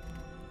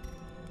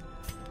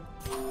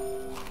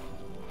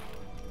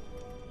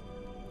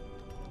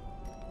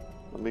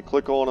 Let me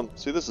click on him.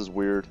 See, this is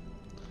weird.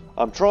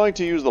 I'm trying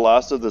to use the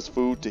last of this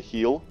food to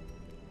heal.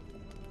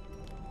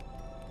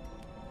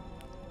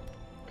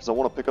 Because I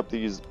want to pick up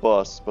these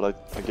busts, but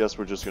I guess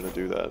we're just going to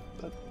do that.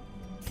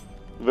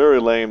 Very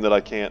lame that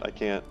I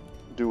can't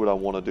do what I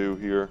want to do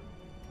here.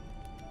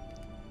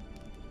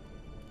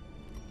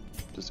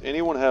 Does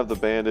anyone have the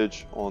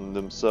bandage on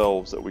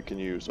themselves that we can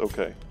use?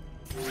 Okay.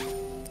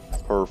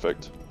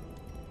 Perfect.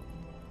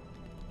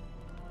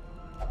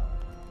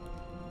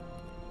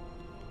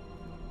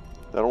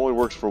 That only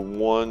works for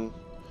one.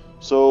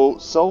 So,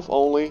 self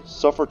only,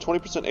 suffer 20%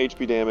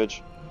 HP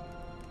damage.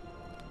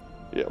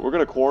 Yeah, we're going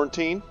to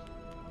quarantine.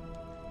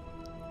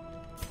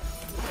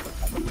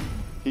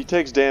 He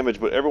takes damage,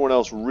 but everyone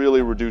else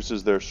really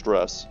reduces their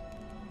stress.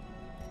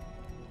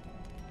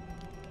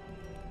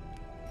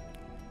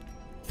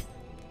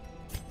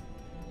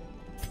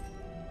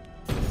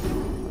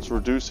 Let's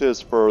reduce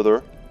his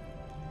further.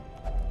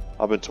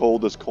 I've been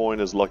told this coin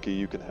is lucky,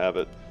 you can have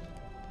it.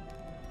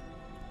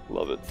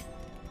 Love it.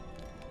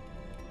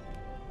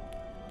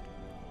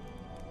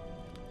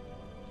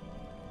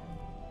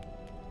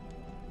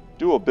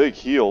 Do a big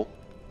heal.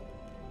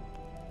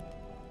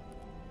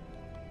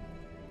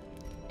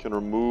 Can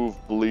remove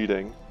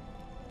bleeding.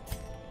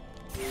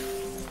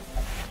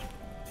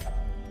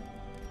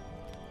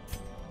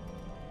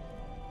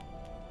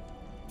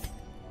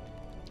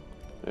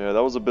 Yeah,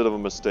 that was a bit of a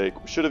mistake.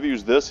 We should have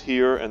used this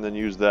here and then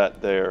used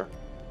that there.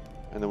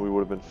 And then we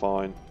would have been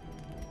fine.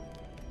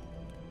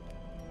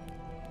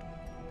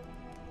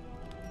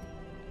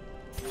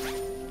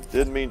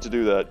 Didn't mean to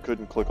do that.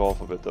 Couldn't click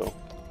off of it though.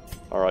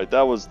 Alright,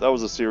 that was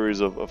a series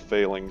of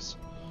failings.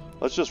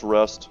 Let's just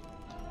rest.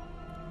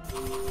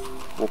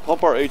 We'll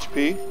pump our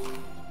HP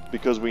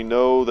because we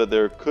know that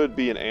there could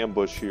be an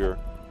ambush here.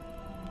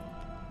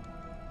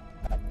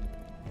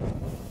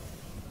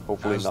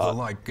 Hopefully As not. the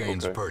light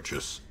gains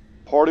purchase,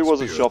 Party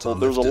wasn't spirits shuffled. are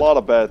There was a lifted, lot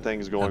of bad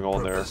things going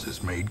on there. purpose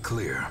is made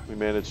clear. We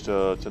managed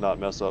to not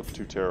mess up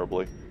too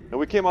terribly. And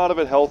we came out of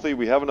it healthy.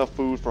 We have enough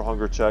food for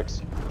hunger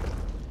checks.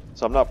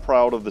 So I'm not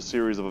proud of the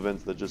series of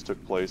events that just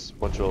took place. A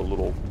bunch of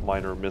little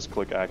minor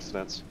misclick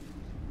accidents.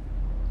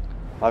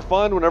 I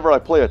find whenever I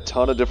play a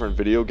ton of different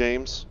video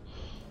games,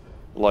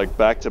 like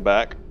back to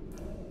back,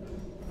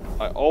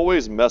 I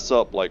always mess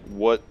up like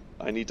what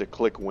I need to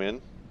click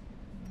when.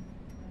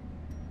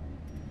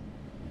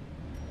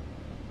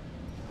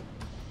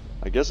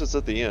 I guess it's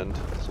at the end,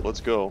 so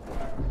let's go.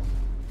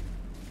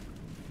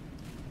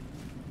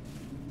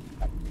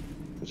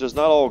 It's just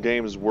not all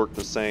games work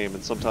the same,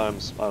 and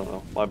sometimes, I don't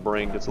know, my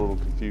brain gets a little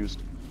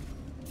confused.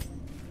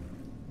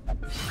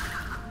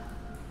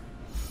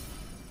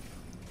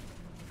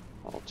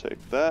 I'll take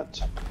that.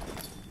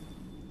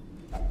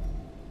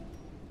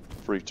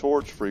 Free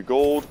torch, free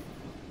gold,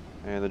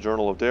 and the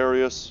Journal of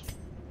Darius.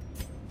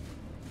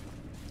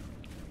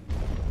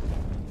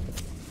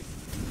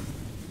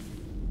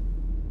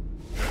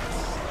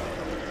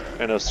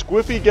 And a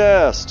squiffy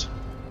ghast.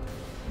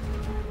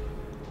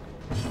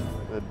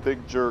 That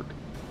big jerk.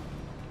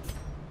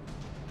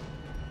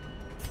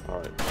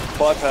 Alright,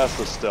 bypass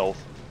the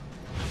stealth.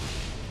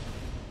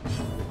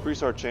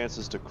 Increase our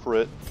chances to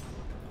crit.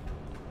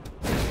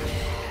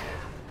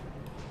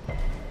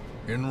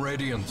 In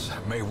Radiance,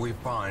 may we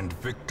find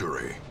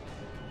victory.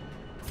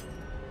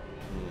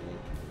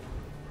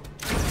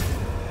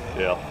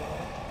 Yeah.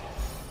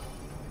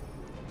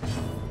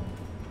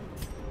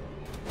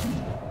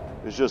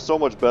 It's just so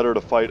much better to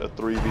fight a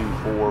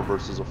 3v4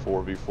 versus a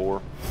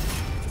 4v4.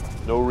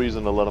 No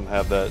reason to let them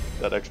have that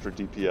extra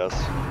DPS.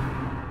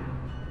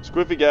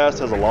 Squiffy Ghast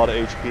has a lot of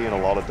HP and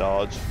a lot of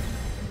dodge.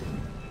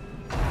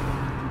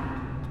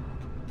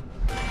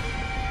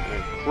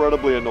 An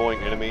incredibly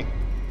annoying enemy.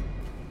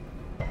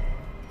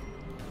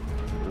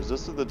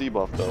 Resisted the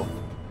debuff though.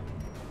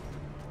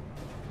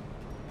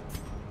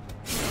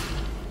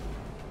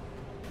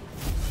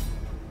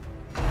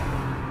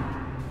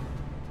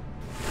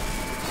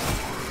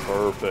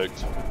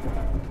 Perfect.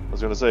 I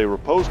was gonna say,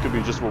 repose could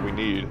be just what we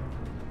need.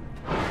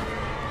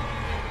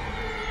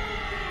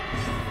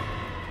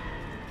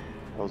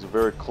 That was a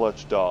very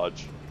clutch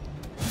dodge.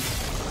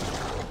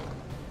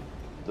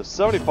 The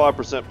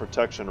 75%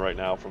 protection right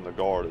now from the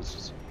guard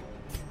is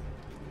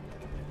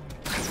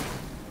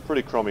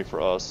pretty crummy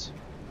for us.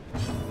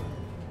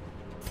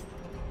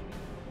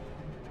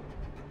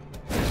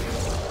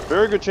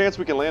 Very good chance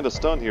we can land a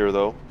stun here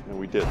though, and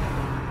we didn't.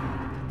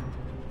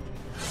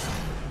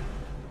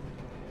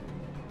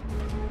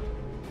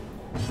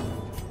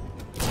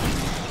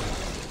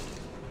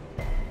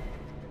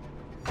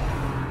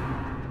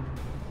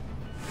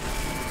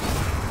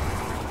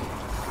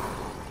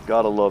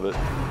 Gotta love it.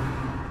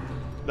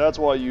 That's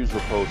why I use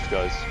Riposte,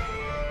 guys.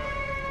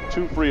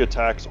 2 free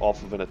attacks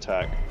off of an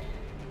attack.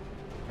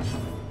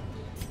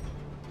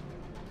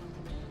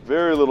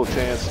 Very little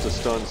chance to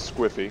stun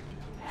Squiffy.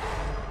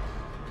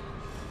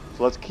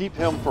 So let's keep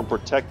him from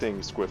protecting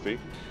Squiffy.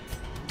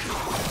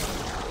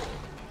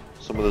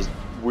 Some of the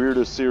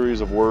weirdest series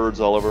of words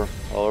I'll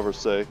ever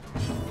say.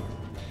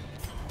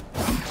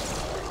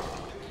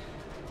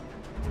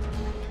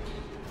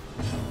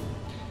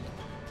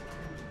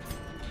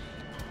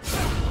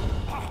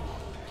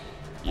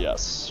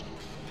 Yes.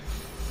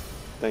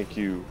 Thank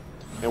you.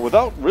 And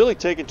without really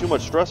taking too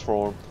much stress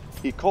for him,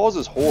 he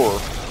causes horror.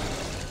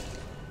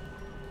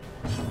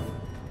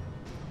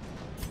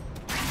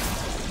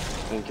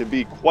 And can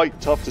be quite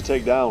tough to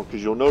take down,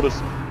 because you'll notice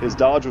his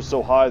dodge was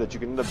so high that you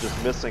can end up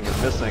just missing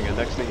and missing, and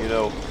next thing you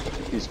know,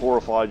 he's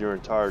horrified your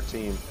entire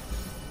team.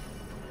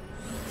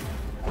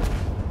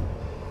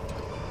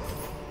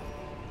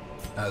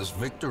 As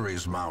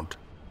victories mount,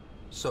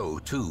 so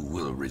too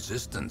will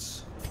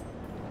resistance.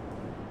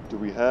 Do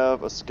we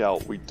have a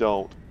scout? We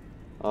don't.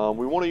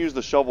 We want to use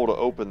the shovel to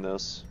open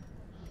this.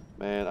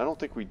 Man, I don't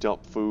think we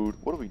dump food.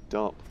 What do we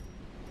dump?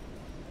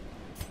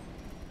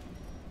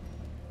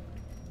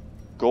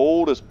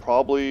 Gold is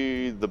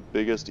probably the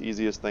biggest,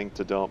 easiest thing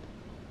to dump.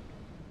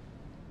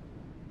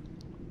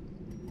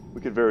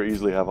 We could very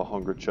easily have a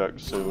hunger check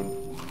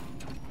soon.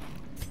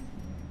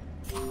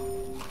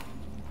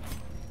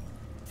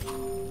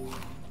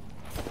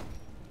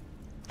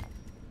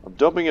 I'm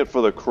dumping it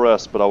for the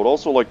crest, but I would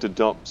also like to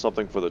dump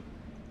something for the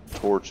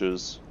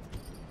torches.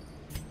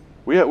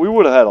 We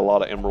would have had a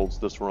lot of emeralds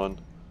this run.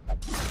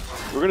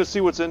 We're going to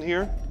see what's in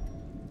here.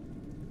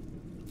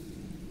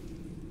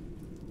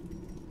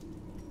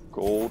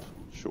 Gold,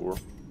 sure.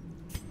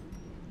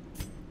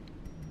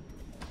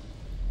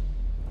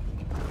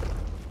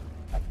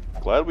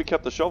 Glad we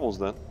kept the shovels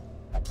then.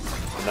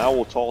 And now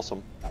we'll toss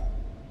them.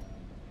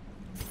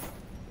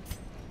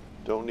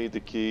 Don't need the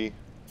key.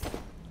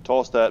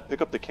 Toss that.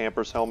 Pick up the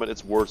camper's helmet.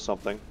 It's worth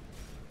something.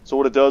 So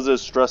what it does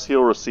is stress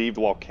heal received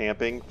while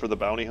camping for the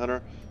bounty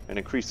hunter and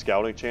increased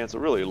scouting chance. A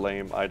really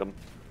lame item.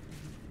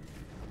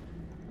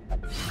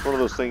 It's one of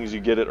those things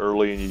you get it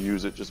early and you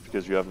use it just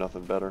because you have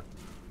nothing better.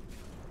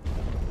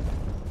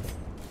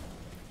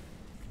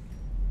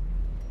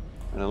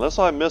 And unless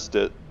I missed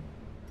it,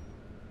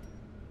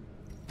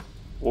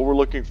 what we're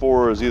looking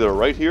for is either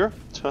right here,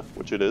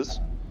 which it is,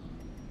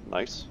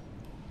 nice,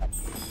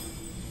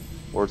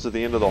 or it's at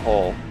the end of the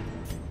hall.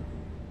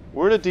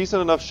 We're in a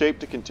decent enough shape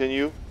to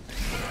continue.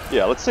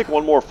 Yeah, let's take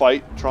one more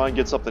fight, try and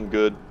get something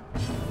good.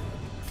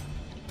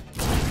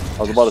 I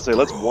was about to say,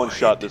 let's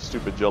one-shot this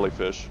stupid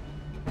jellyfish.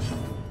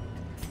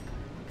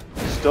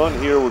 Stun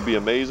here would be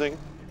amazing.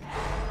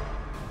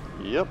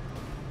 Yep.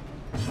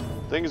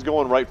 Things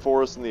going right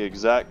for us in the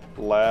exact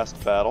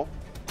last battle.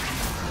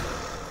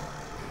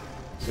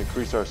 Let's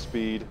increase our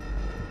speed.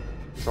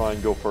 Try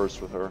and go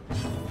first with her.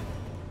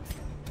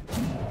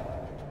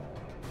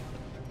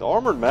 The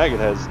armored maggot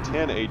has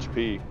 10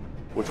 HP,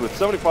 which with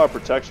 75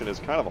 protection is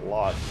kind of a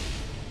lot.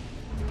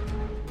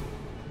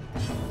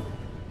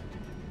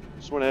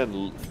 Just went ahead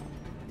and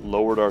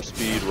lowered our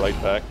speed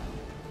right back.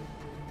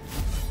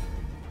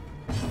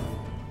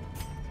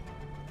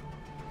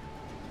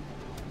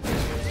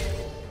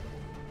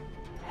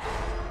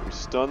 We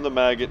stunned the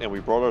maggot and we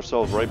brought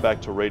ourselves right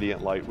back to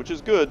radiant light, which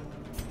is good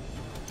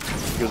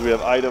because we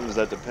have items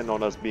that depend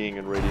on us being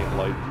in radiant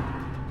light.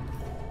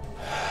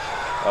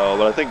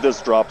 But I think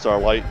this drops our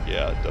light.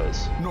 Yeah, it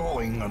does.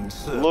 Gnawing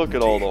uncertainty. Look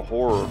at all the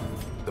horror.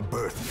 The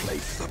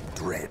birthplace of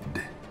dread.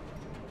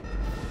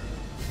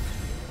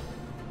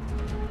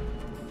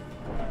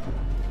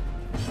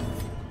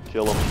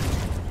 Kill him.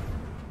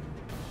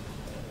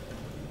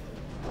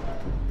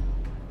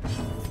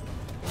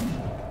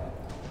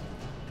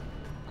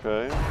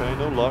 Okay, okay,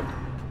 no luck.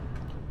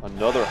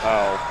 Another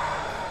howl.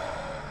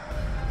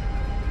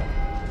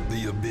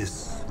 The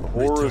abyss. The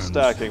horror is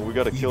stacking. We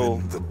gotta kill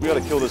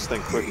this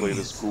thing quickly,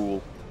 this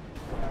ghoul.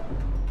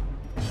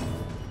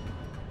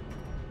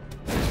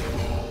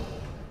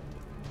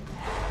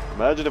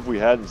 Imagine if we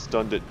hadn't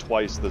stunned it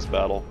twice this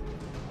battle.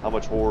 How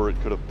much horror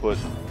it could have put.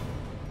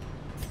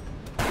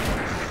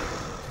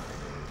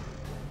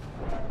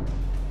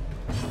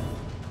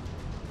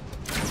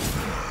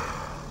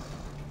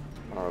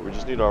 Alright, we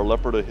just need our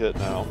leper to hit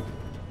now.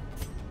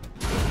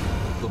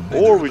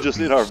 Or we just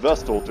need our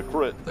Vestal to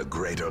crit. The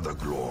greater the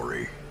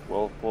glory.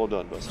 Well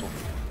done, Vestal.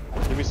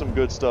 Give me some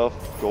good stuff.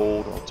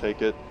 Gold, I'll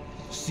take it.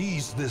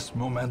 Seize this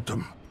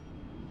momentum.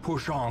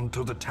 Push on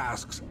to the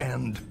task's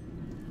end.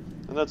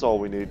 And that's all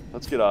we need.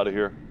 Let's get out of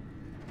here.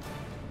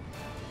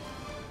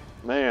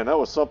 Man, that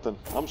was something.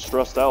 I'm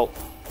stressed out.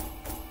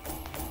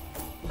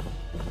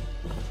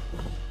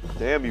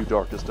 Damn you,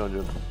 Darkest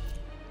Dungeon.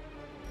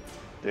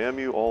 Damn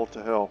you all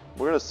to hell.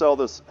 We're going to sell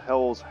this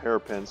Hell's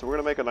Hairpin, so we're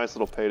going to make a nice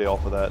little payday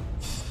off of that.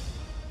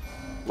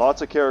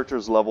 Lots of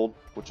characters leveled,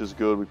 which is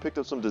good. We picked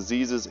up some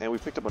diseases, and we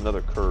picked up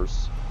another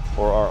curse.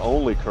 Or our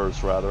only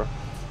curse, rather.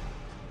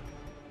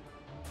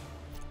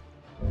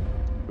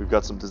 We've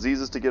got some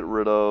diseases to get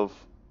rid of.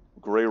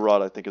 Grey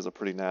Rot, I think, is a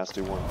pretty nasty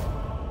one.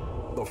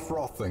 The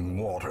frothing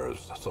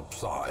waters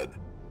subside.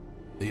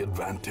 The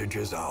advantage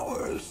is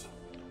ours.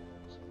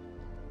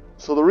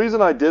 So the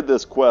reason I did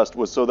this quest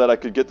was so that I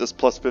could get this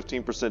plus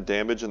 15%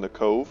 damage in the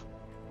cove.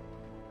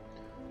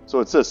 So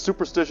it says,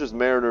 superstitious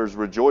mariners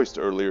rejoiced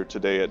earlier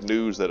today at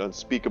news that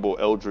unspeakable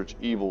eldritch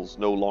evils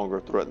no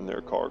longer threaten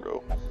their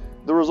cargo.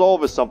 The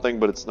resolve is something,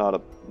 but it's not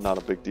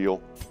a big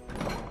deal.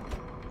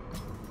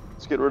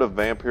 Let's get rid of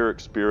vampiric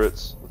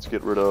spirits. Let's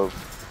get rid of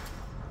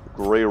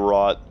Grey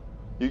Rot.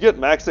 You get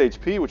max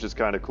HP, which is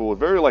kind of cool.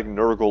 Very like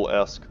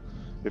Nurgle-esque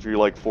if you're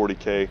like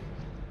 40k.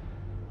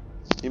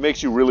 He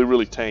makes you really,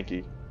 really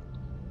tanky,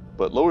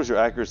 but lowers your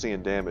accuracy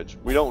and damage.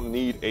 We don't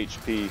need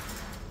HP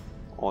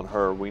on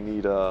her. We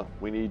need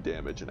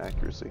damage and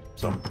accuracy.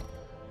 So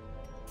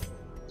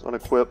let's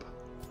unequip,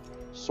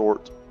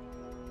 sort.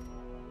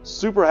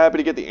 Super happy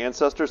to get the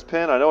Ancestor's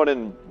Pin. I know I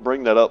didn't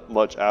bring that up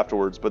much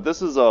afterwards, but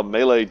this is a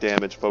melee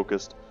damage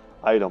focused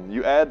item.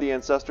 You add the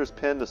Ancestor's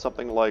Pin to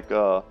something like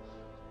the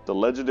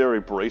legendary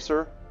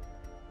Bracer.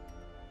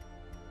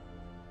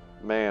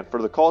 Man,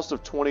 for the cost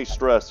of 20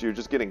 stress, you're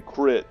just getting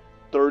crit,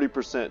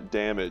 30%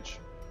 damage.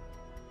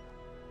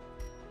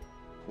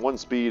 1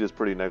 speed is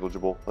pretty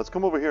negligible. Let's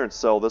come over here and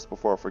sell this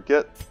before I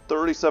forget.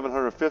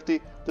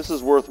 3,750. This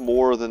is worth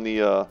more than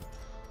the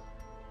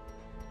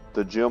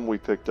gem we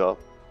picked up.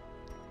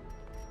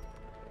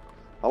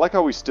 I like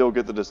how we still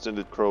get the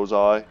Distended Crow's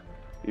Eye,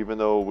 even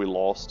though we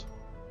lost.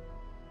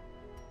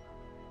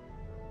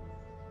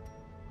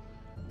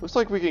 Looks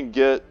like we can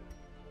get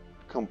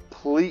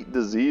complete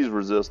disease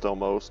resist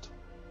almost.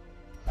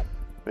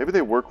 Maybe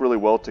they work really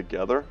well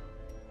together.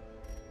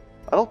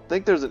 I don't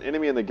think there's an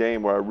enemy in the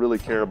game where I really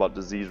care about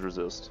disease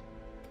resist.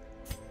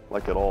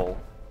 Like at all.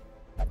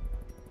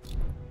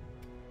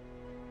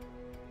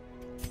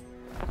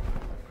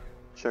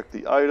 Check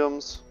the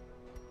items.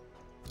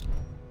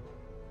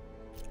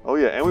 Oh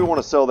yeah, and we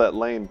want to sell that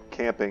lame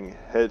camping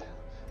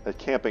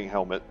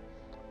helmet.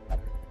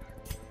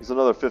 It's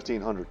another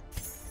 1,500.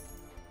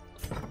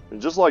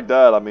 And just like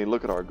that, I mean,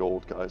 look at our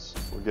gold, guys.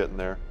 We're getting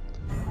there.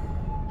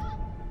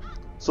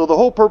 So the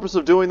whole purpose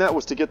of doing that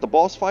was to get the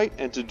boss fight,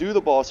 and to do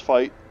the boss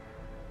fight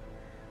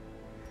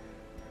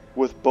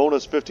with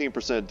bonus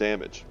 15%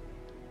 damage.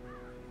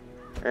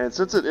 And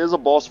since it is a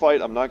boss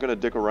fight, I'm not gonna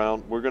dick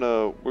around. We're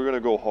gonna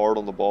go hard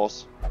on the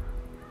boss.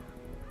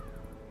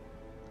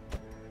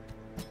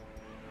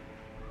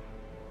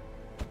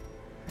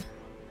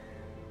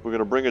 We're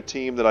gonna bring a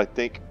team that I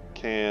think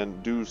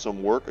can do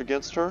some work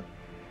against her.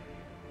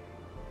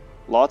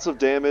 Lots of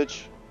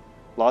damage,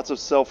 lots of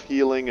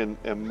self-healing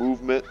and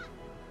movement.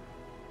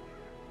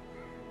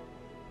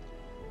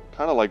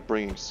 Kind of like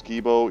bringing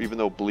Skibo, even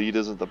though bleed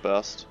isn't the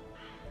best.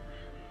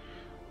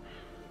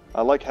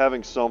 I like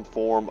having some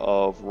form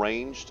of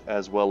ranged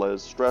as well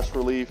as stress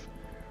relief.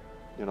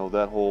 You know,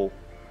 that whole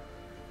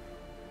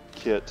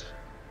kit.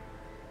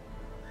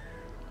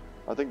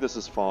 I think this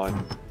is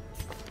fine.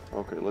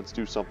 Okay, let's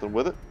do something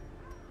with it.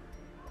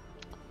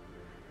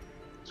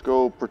 Let's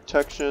go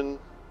protection.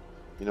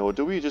 You know,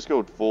 do we just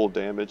go full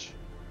damage?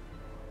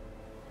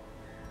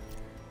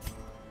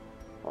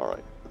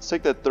 Alright, let's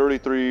take that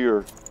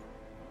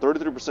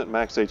 33%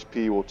 max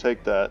HP. We'll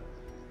take that.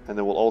 And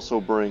then we'll also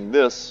bring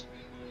this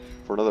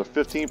for another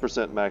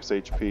 15% max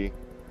HP.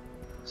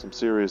 Some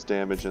serious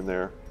damage in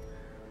there.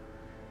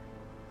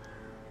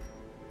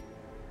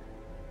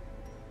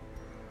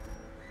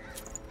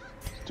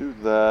 Let's do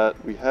that.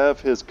 We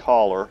have his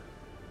collar,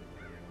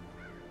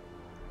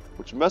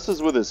 which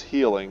messes with his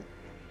healing.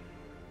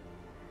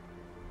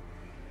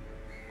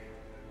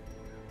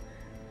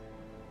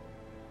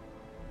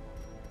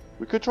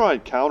 We could try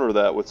and counter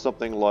that with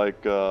something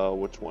like,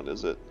 which one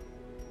is it?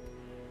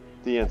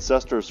 The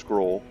Ancestor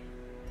Scroll.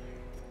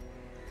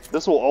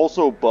 This will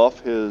also buff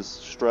his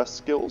stress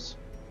skills.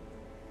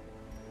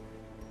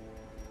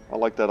 I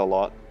like that a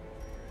lot.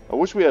 I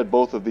wish we had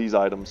both of these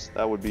items.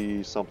 That would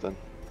be something.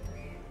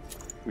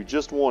 We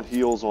just want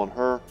heals on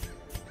her.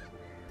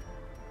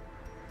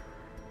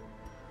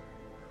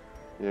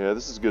 Yeah,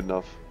 this is good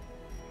enough.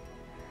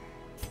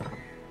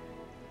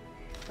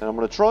 And I'm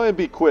going to try and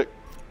be quick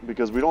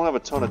because we don't have a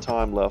ton of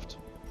time left.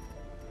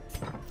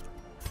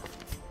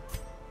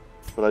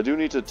 But I do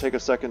need to take a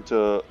second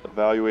to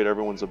evaluate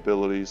everyone's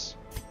abilities.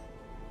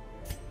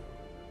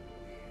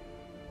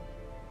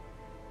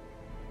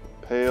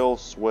 Pale,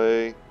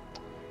 sway,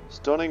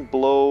 stunning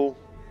blow.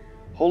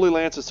 Holy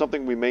Lance is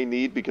something we may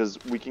need because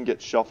we can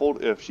get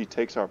shuffled if she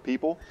takes our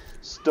people.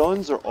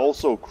 Stuns are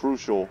also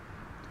crucial.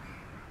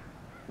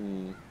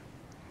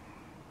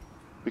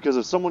 Because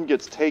if someone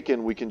gets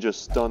taken, we can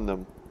just stun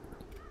them.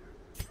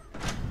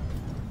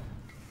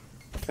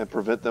 And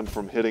prevent them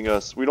from hitting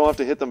us. We don't have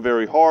to hit them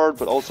very hard,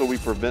 but also we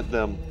prevent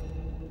them.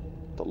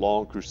 The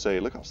Long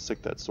Crusade. Look how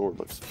sick that sword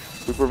looks.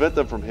 We prevent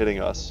them from hitting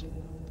us.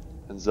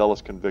 And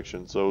Zealous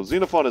Conviction. So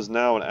Xenophon is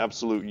now an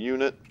absolute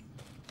unit.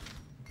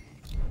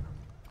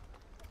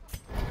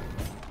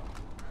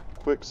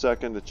 Quick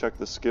second to check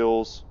the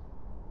skills.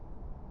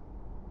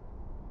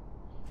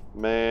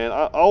 Man,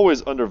 I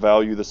always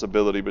undervalue this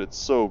ability, but it's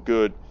so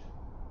good.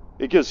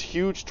 It gives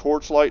huge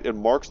torchlight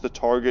and marks the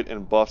target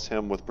and buffs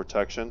him with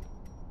protection.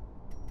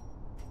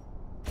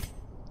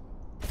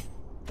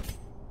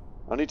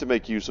 I need to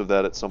make use of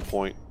that at some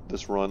point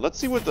this run. Let's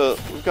see what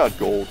we've got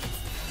gold.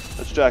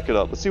 Let's jack it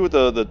up. Let's see what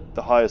the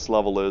highest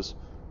level is.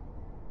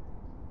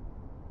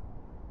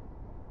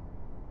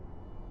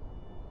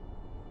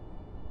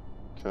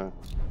 Okay.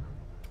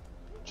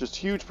 Just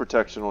huge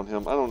protection on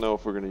him. I don't know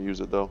if we're going to use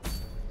it though.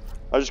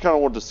 I just kind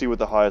of wanted to see what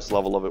the highest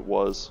level of it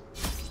was.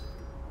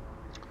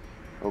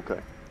 Okay.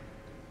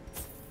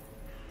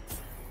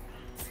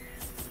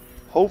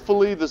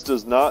 Hopefully this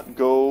does not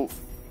go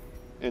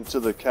into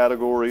the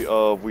category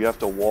of we have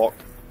to walk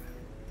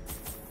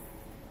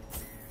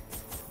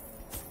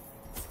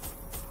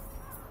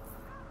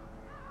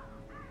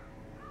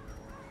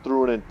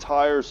through an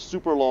entire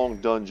super long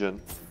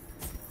dungeon.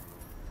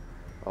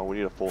 Oh, we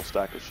need a full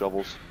stack of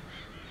shovels.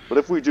 But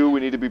if we do, we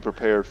need to be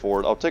prepared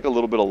for it. I'll take a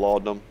little bit of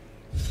laudanum.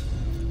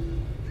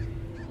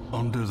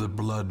 Under the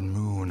blood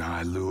moon,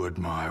 I lured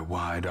my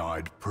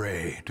wide-eyed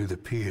prey to the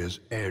pier's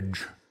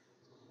edge.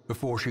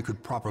 Before she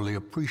could properly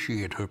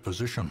appreciate her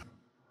position,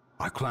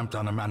 I clamped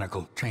on a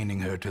manacle, chaining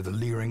her to the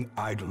leering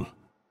idol.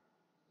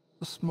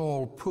 A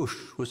small push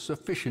was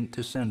sufficient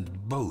to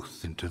send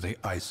both into the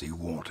icy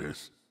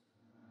waters.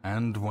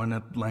 And when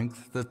at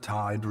length the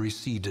tide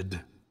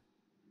receded,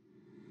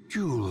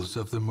 jewels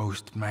of the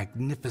most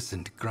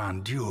magnificent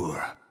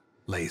grandeur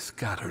lay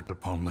scattered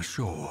upon the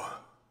shore.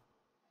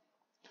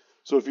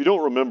 So if you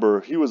don't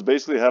remember, he was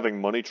basically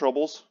having money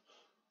troubles,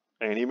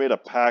 and he made a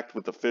pact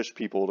with the fish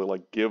people to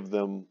like give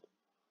them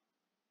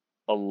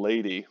a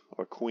lady,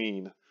 a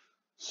queen.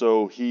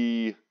 So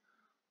he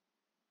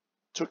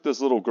took this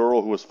little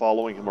girl who was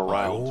following him around.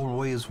 I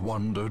always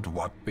wondered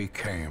what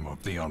became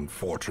of the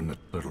unfortunate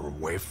little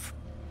waif.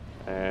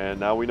 And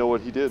now we know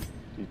what he did.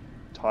 He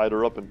tied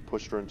her up and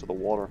pushed her into the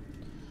water.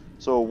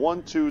 So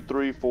 1, 2,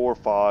 3, 4,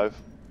 5.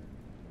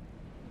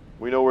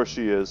 We know where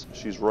she is.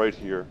 She's right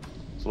here.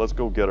 So let's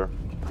go get her.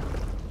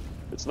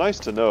 It's nice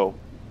to know.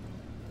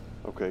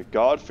 Okay,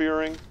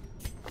 God-fearing.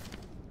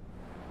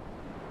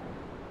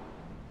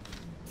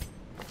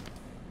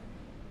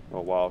 Oh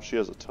wow, she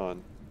has a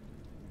ton.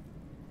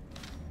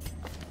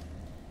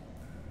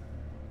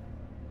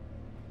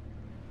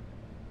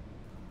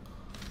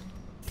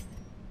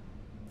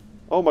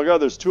 Oh my god,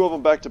 there's 2 of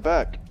them back to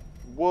back.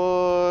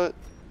 What?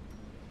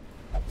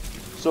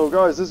 So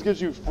guys, this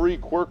gives you free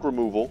quirk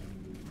removal.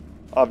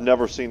 I've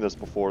never seen this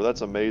before.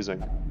 That's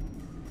amazing.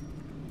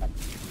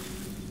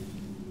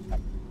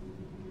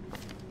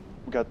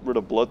 We got rid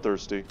of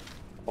Bloodthirsty.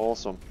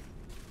 Awesome.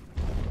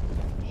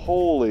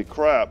 Holy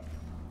crap.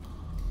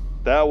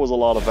 That was a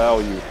lot of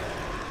value.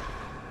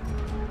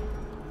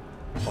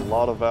 A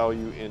lot of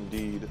value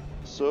indeed.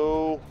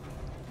 So,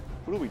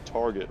 who do we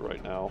target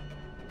right now?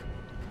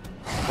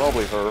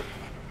 Probably her.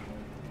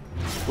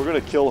 We're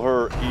gonna kill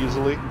her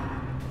easily.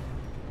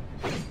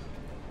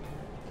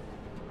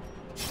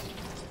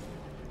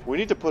 We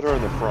need to put her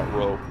in the front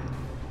row.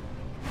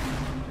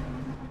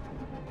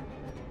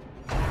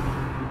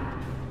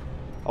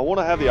 I want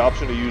to have the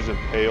option to use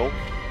Impale.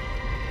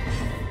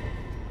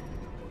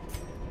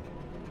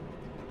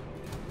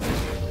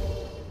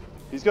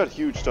 He's got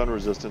huge stun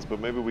resistance, but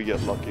maybe we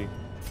get lucky.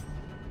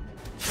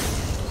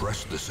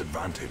 Press this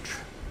advantage.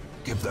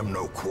 Give them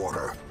no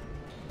quarter.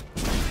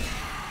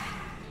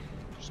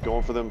 Just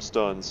going for them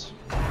stuns.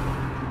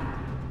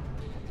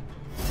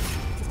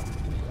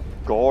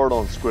 Guard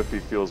on Squiffy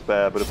feels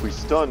bad, but if we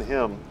stun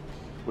him,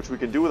 which we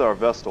can do with our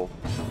Vestal,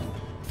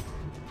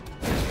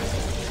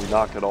 we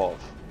knock it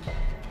off.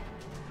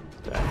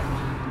 Dang.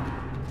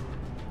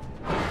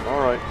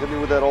 Alright, hit me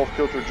with that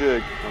off-kilter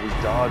jig, and we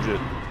dodge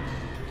it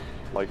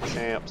like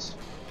champs.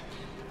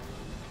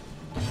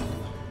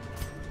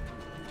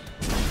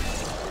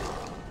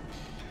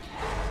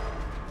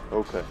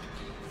 Okay.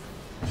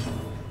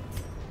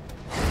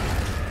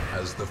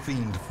 As the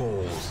fiend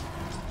falls,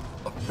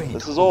 a faint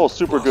this is all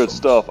super good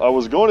stuff. I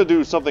was going to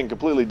do something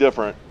completely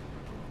different,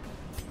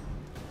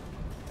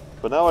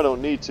 but now I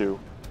don't need to.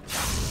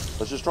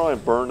 Let's just try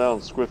and burn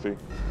down Squiffy.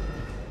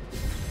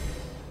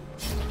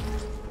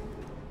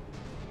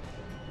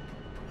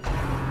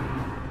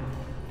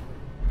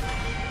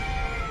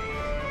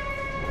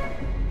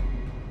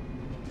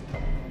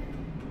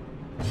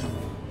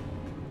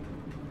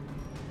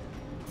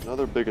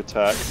 Another big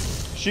attack.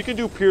 She can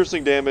do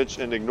piercing damage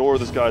and ignore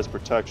this guy's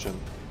protection.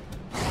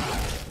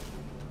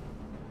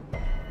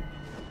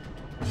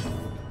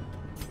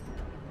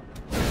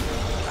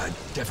 A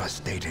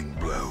devastating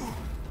blow.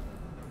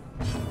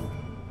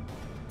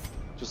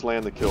 Just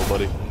land the kill,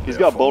 buddy. He's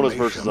got bonus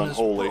versus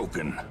Unholy.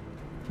 Broken.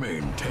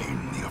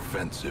 Maintain the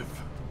offensive.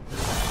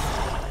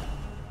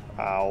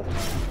 Ow.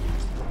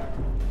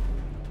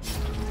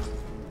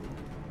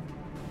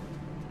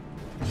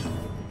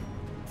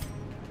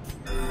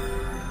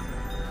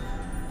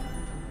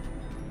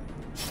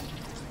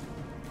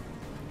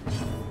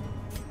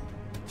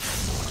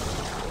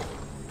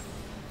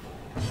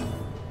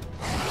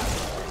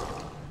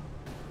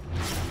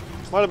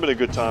 Might have been a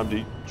good time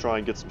to try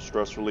and get some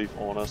stress relief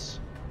on us.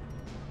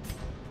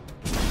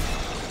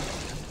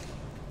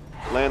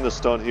 Land the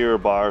stun here,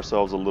 buy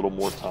ourselves a little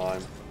more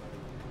time.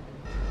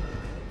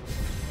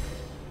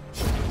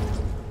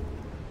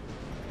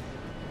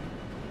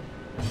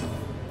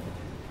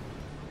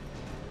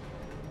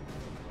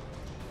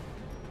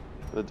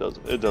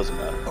 It doesn't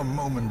matter. A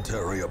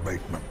momentary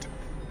abatement.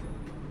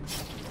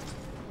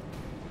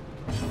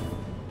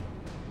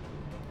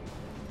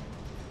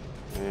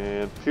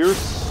 And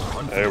Pierce.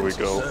 There we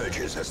go.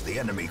 Surges as the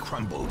enemy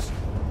crumbles.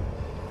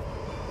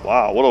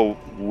 Wow, what a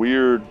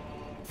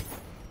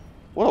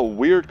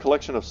weird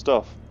collection of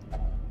stuff.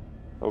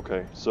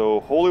 Okay, so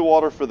holy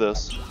water for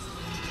this.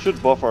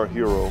 Should buff our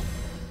hero.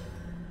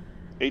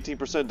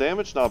 18%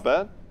 damage, not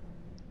bad.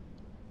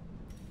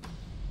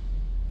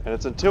 And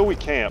it's until we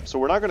camp, so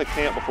we're not going to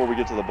camp before we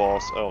get to the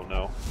boss. Oh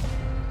no.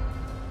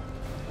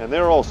 And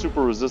they're all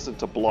super resistant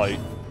to blight,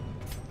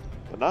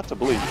 but not to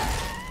bleed.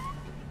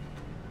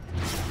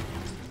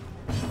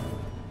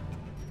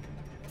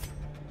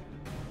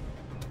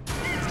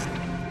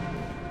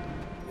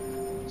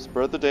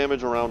 Spread the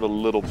damage around a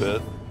little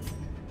bit.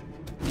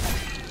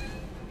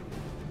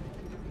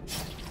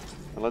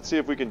 And let's see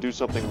if we can do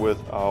something with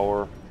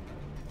our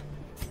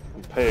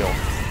Impale.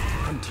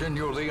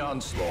 Continue the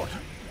onslaught.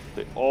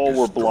 They all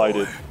were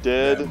blighted.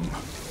 Dead.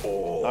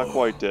 Not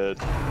quite dead.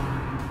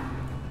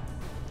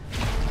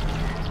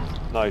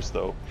 Nice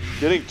though.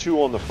 Getting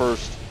 2 on the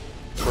first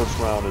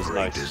round is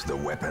nice. Is the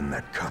weapon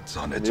that cuts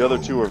on its the other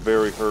own. 2 are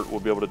very hurt.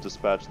 We'll be able to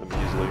dispatch them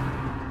easily.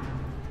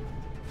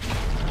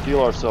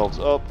 Heal ourselves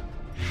up.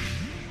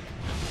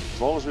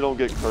 As long as we don't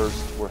get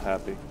cursed, we're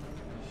happy.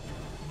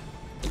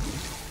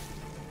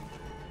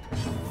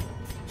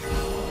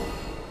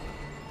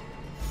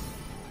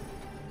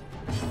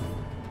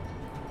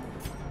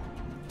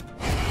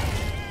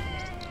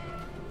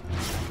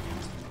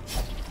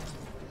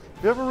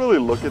 If you ever really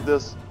look at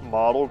this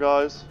model,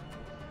 guys,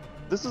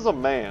 this is a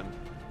man.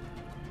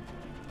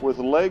 with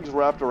legs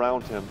wrapped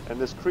around him, and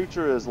this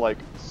creature is like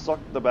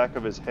sucked the back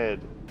of his head.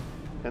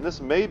 And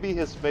this may be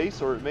his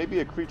face, or it may be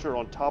a creature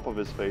on top of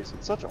his face.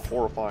 It's such a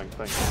horrifying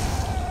thing.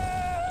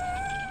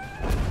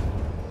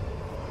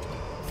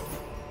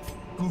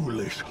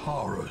 Ghoulish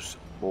horrors.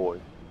 Boy.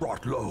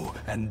 Brought low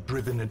and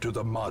driven into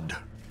the mud.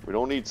 We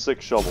don't need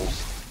 6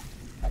 shovels.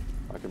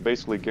 I can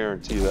basically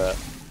guarantee that.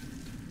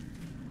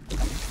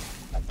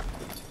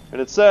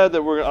 And it's sad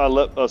that we're gonna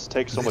let us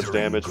take so much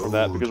damage from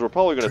that, because we're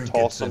probably gonna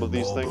toss some of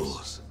these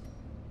things.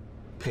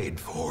 Paid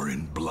for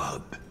in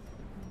blood.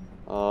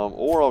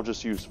 Or I'll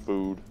just use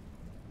food.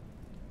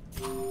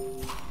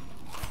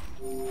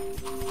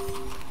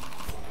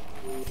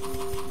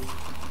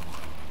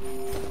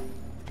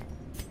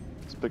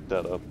 Let's pick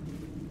that up.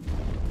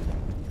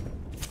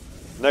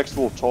 Next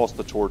we'll toss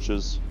the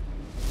torches.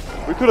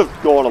 We could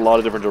have gone a lot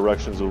of different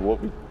directions with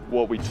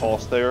what we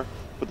tossed there,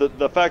 but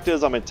the fact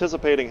is I'm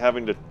anticipating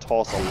having to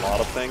toss a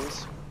lot of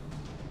things.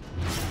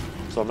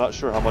 So I'm not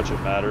sure how much it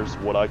matters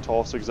what I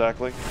toss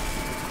exactly.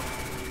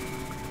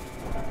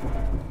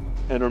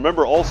 And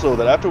remember also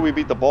that after we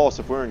beat the boss,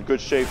 if we're in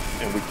good shape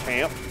and we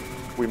camp,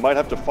 we might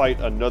have to fight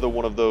another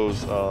one of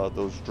those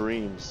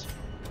dreams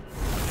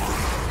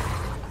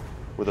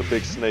with the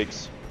big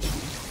snakes.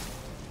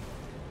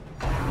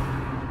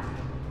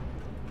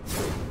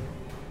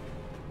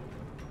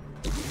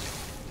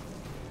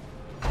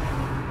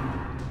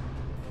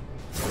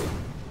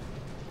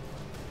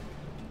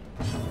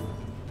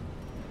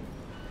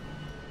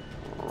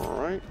 All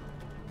right,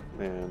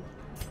 man.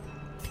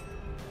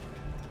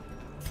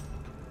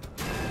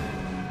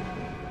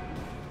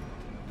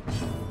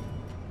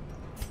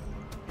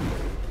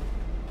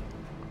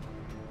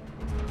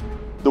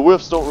 The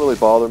whiffs don't really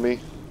bother me.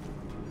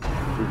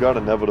 We've got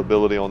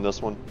inevitability on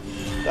this one.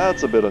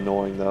 That's a bit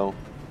annoying though.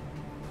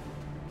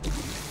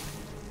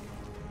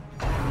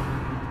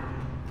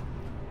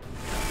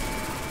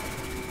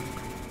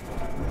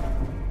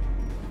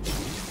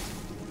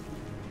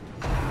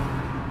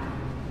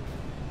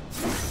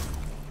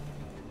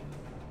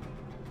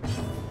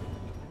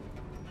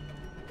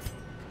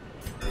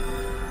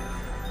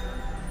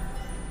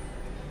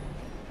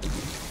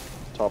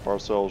 Top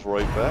ourselves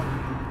right back.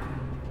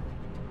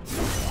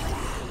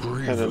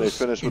 And then they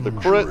finish with the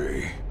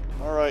crit.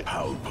 Alright.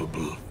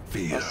 Palpable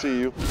fear. I see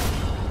you.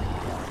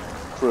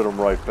 Crit them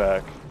right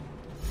back.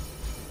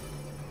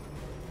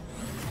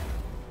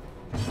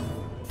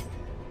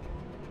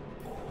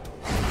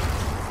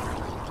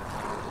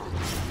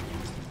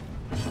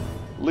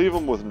 Leave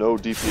them with no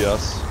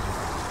DPS.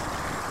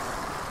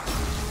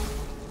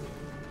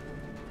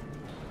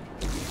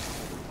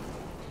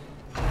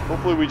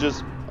 Hopefully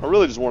I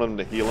really just want him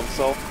to heal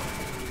himself.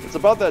 It's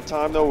about that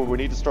time though where we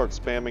need to start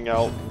spamming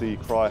out the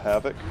Cry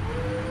Havoc.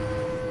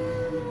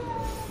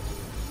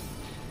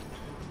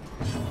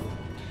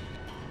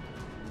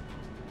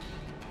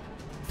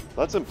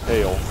 Let's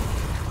impale.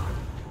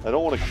 I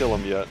don't want to kill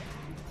him yet.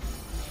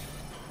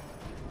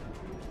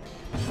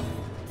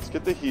 Let's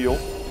get the heal.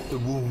 The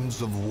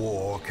wounds of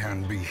war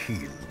can be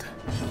healed,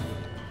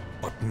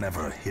 but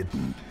never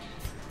hidden.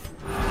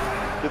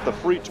 Get the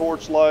free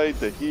torchlight,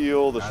 the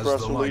heal, the stress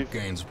As the relief. light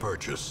gains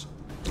purchase,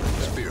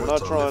 We're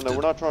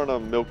not trying to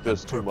milk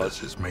this too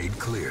much. Is made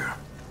clear.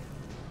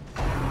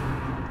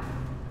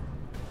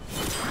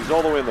 He's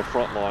all the way in the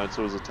front line,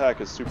 so his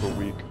attack is super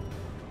weak.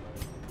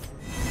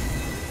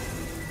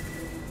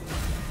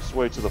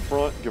 Sway to the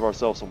front, give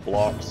ourselves some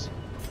blocks.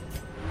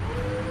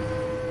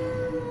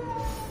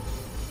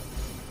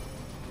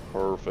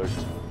 Perfect.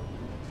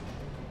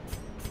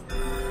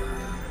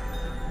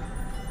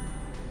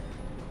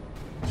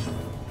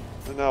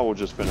 And now we'll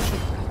just finish him.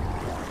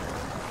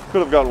 Could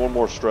have gotten one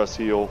more stress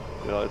heal.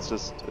 Yeah, it's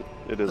just,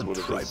 it is what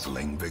it is. A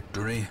trifling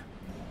victory,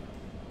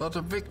 but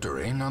a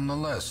victory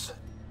nonetheless.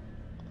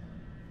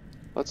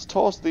 Let's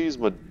toss these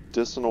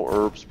medicinal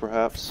herbs,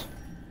 perhaps.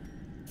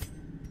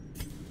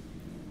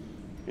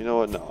 You know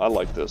what? No, I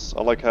like this.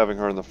 I like having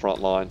her in the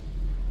front line.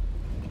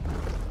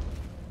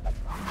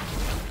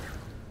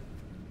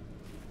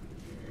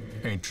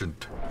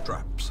 Ancient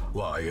traps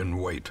lie in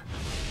wait,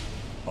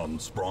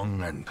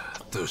 unsprung and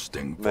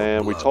thirsting for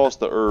Man, we blood. tossed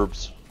the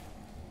herbs.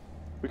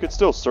 We could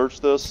still search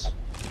this.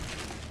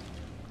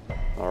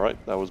 Alright,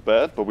 that was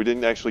bad, but we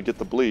didn't actually get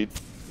the bleed.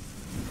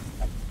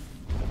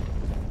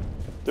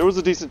 There was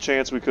a decent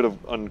chance we could have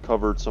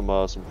uncovered some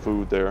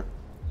food there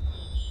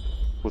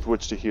with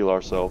which to heal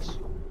ourselves.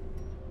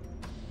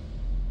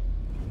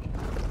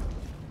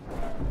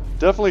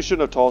 Definitely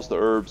shouldn't have tossed the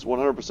herbs.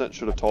 100%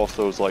 should have tossed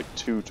those like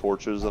 2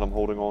 torches that I'm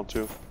holding on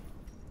to.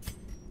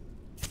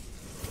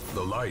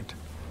 The light,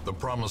 the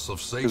promise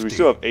of safety. Because we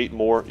still have 8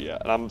 more. Yeah,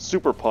 and I'm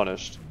super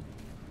punished.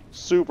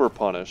 Super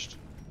punished.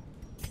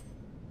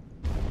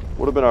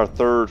 Would have been our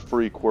 3rd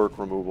free quirk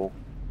removal.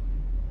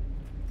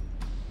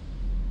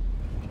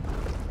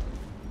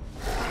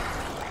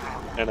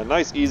 And a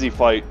nice easy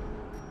fight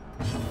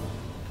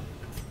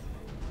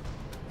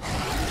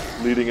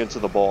leading into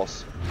the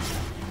boss.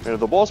 And if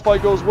the boss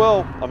fight goes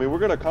well, I mean, we're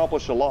going to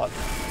accomplish a lot.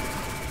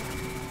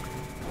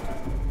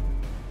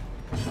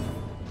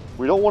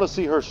 We don't want to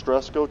see her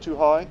stress go too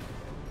high.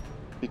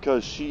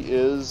 because she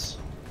is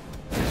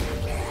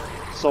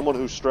someone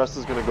whose stress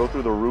is going to go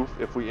through the roof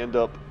if we end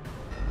up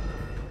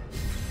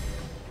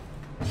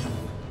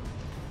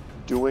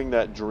doing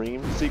that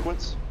dream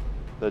sequence,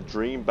 that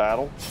dream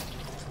battle.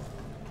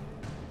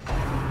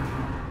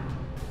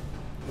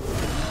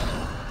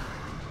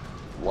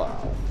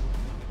 Wow.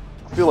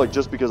 I feel like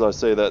just because I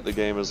say that, the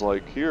game is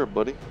like, here,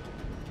 buddy,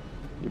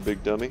 you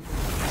big dummy.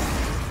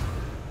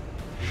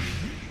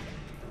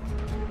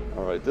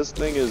 Alright, this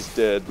thing is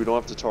dead. We don't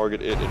have to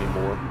target it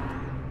anymore.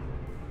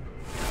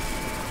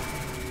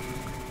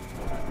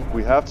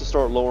 We have to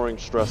start lowering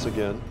stress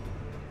again.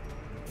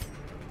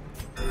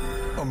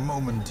 A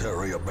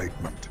momentary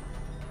abatement.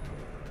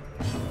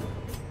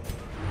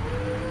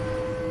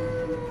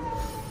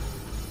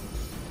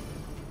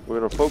 We're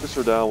going to focus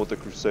her down with the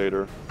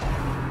Crusader.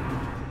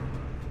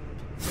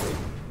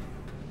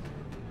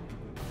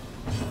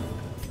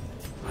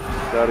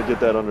 Gotta get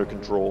that under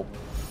control.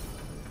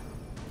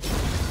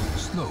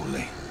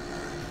 Slowly,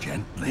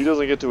 gently. He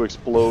doesn't get to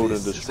explode and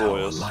This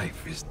destroy is us. how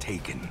life is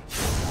taken.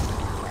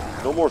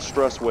 No more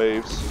stress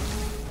waves.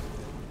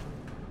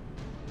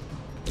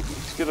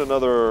 Let's get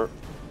another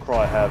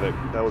Cry Havoc.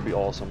 That would be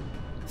awesome.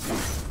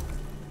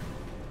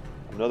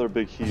 Another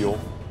big heal.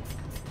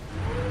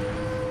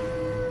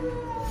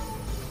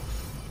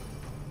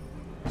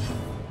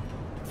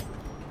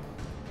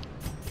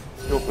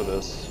 Let's go for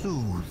this.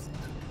 Soothed.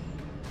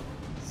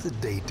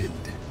 Sedated.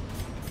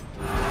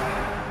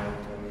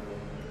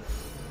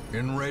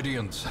 In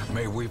radiance,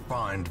 may we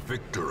find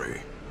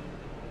victory.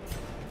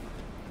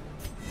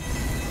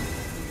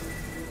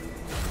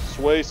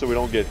 Sway so we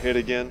don't get hit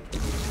again.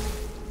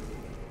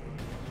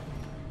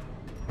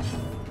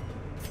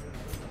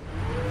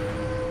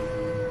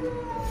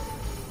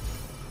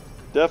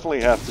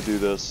 Definitely have to do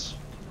this.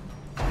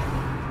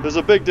 There's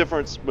a big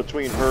difference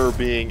between her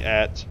being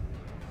at,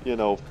 you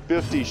know,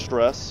 50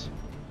 stress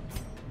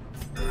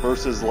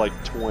versus like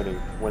 20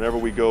 whenever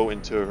we go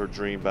into her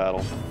dream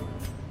battle.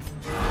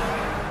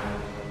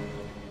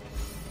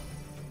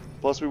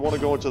 Plus we want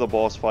to go into the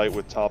boss fight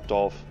with topped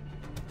off.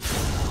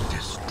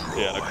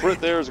 Yeah, a crit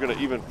there is going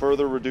to even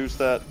further reduce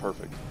that.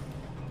 Perfect.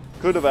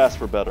 Could have asked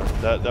for better.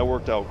 That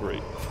worked out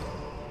great.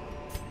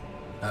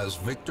 As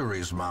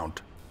victories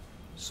mount,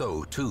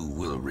 so too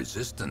will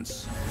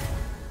resistance.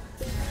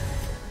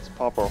 Let's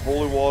pop our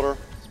holy water.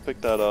 Let's pick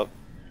that up.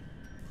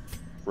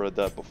 Read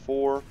that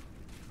before.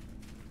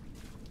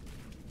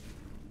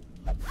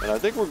 And I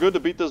think we're good to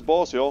beat this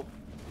boss, y'all.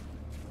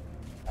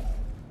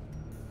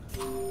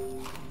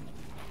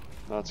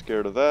 Not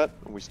scared of that.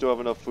 And we still have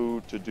enough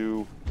food to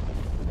do.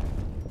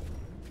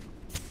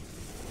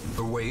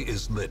 The way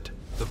is lit.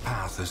 The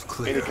path is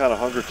clear. Any kind of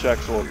hunger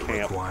checks or We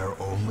camp. require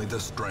only the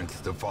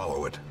strength to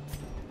follow it.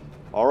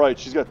 Alright,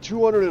 she's got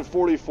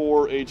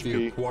 244 The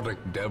HP. aquatic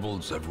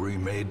devils have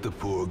remade the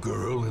poor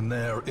girl in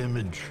their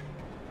image.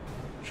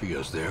 She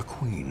is their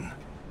queen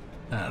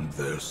and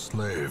their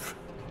slave.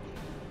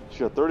 She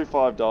got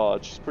 35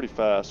 dodge. She's pretty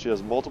fast. She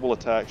has multiple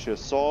attacks. She has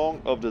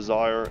Song of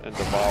Desire and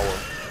Devour.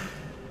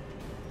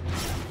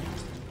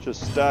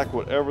 Just stack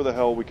whatever the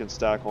hell we can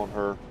stack on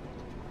her.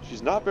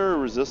 She's not very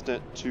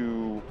resistant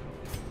to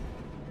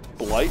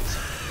Blight.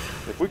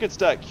 If we could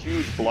stack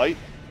huge Blight,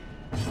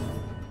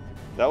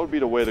 that would be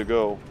the way to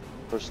go.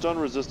 Her stun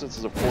resistance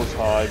is of course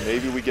high.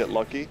 Maybe we get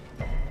lucky.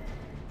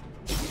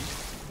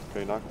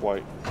 Okay, not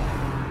quite.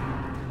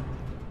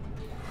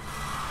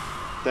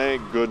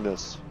 Thank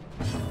goodness.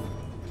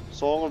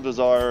 Song of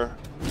Desire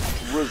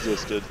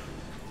resisted.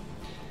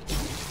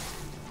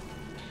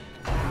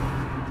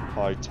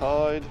 High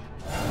Tide.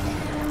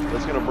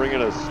 That's gonna bring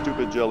in a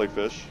stupid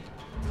jellyfish.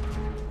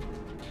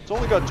 It's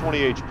only got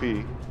 20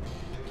 HP.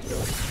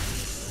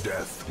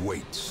 Death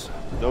waits.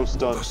 No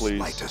stun, The please.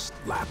 slightest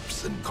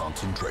lapse in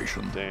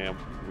concentration. Damn,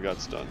 we got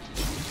stunned.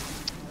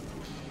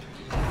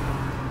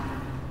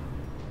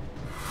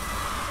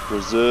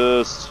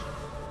 Resist.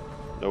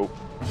 Nope.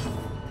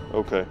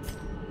 Okay.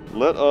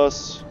 Let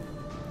us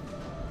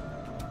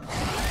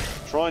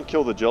try and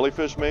kill the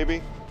jellyfish,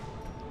 maybe?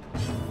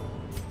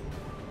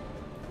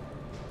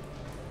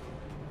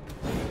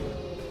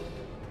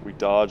 We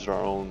dodged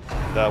our own.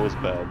 That was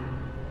bad.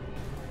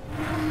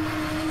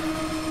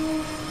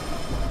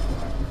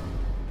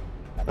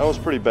 That was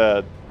pretty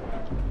bad.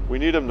 We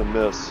need him to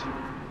miss.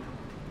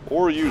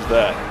 Or use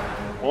that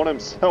on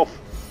himself.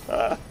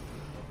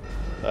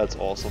 That's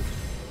awesome.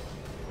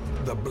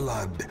 The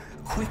blood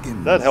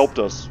quickens. That helped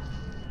us.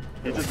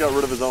 He just got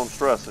rid of his own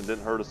stress and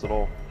didn't hurt us at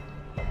all.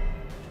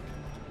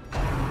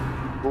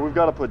 But we've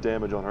got to put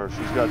damage on her.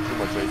 She's got too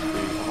much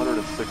HP.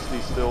 160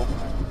 still.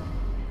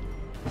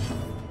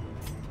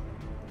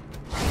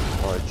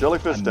 Alright,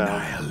 jellyfish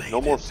down.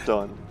 No more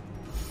stun.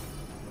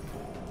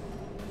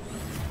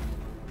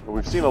 But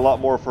we've seen a lot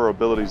more of her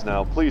abilities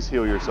now. Please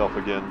heal yourself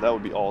again. That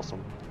would be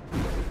awesome.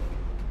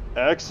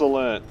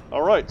 Excellent.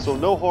 Alright, so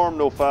no harm,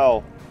 no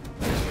foul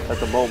at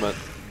the moment.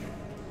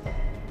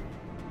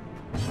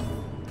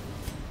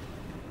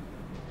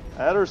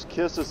 Adder's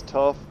Kiss is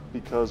tough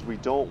because we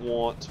don't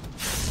want...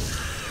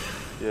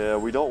 Yeah,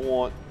 we don't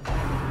want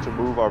to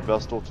move our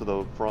Vestal to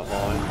the front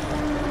line.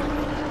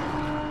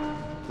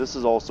 This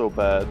is also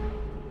bad.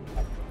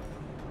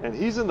 And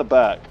he's in the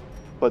back,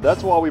 but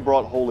that's why we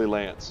brought Holy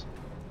Lance.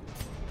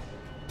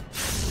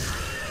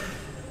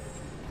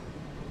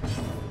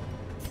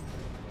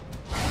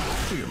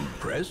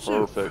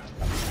 Impressive. Perfect.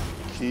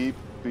 Keep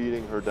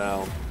beating her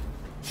down.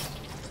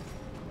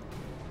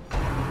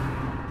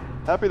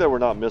 Happy that we're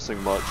not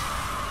missing much.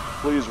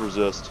 Please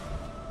resist.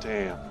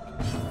 Damn.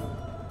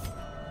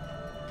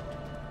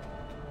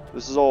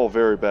 This is all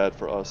very bad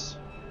for us.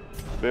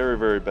 Very,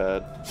 very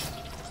bad.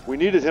 We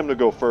needed him to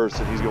go first,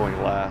 and he's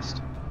going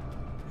last.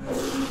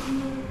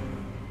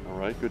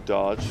 Alright, good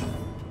dodge.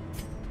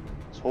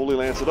 Let's Holy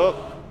Lance it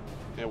up,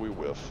 and we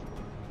whiff.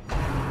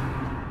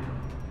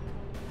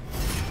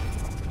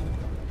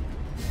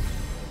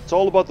 It's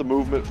all about the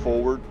movement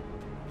forward.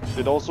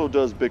 It also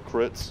does big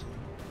crits.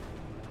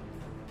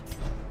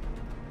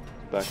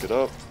 Back it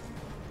up.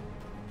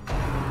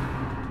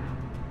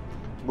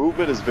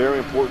 Movement is very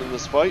important in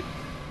this fight.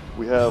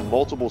 We have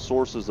multiple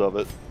sources of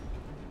it.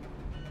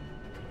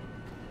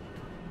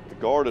 We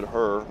guarded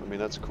her. I mean,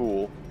 that's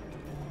cool.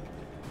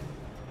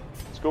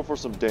 Let's go for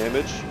some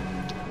damage.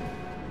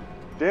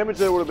 Damage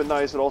there would have been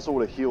nice. It also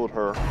would have healed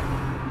her.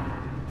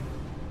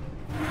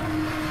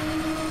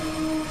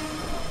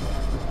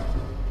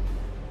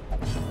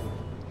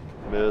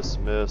 Miss,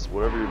 miss.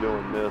 Whatever you're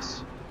doing,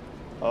 miss.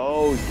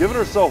 Oh, he's giving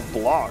herself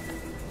block.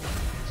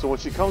 So when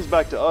she comes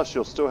back to us,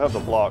 she'll still have the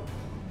block.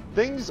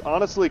 Things,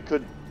 honestly,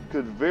 could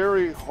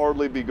very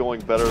hardly be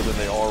going better than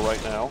they are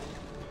right now.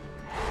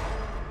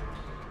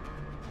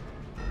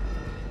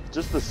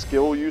 Just the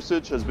skill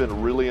usage has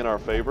been really in our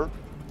favor.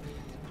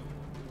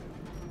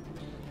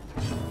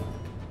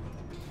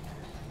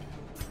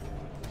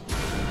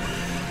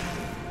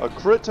 A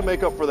crit to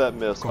make up for that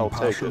miss, I'll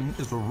take it. Compassion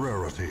is a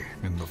rarity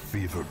in the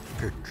fevered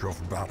pitch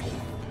of battle.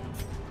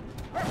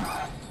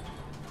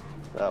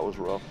 That was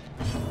rough.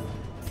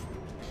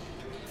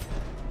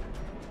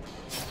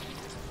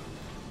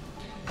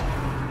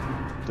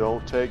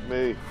 Don't take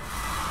me.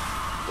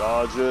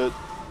 Dodge it.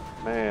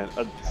 Man,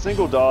 a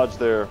single dodge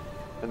there,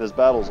 and this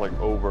battle's like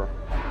over.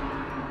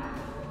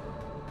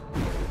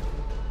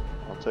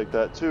 I'll take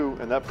that too,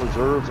 and that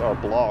preserves our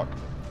block.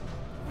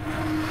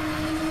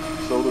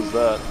 So does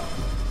that.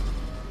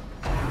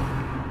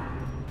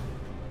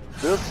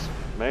 This,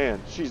 man,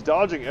 she's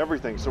dodging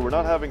everything, so we're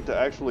not having to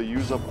actually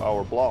use up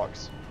our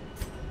blocks.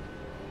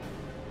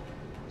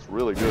 It's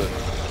really good.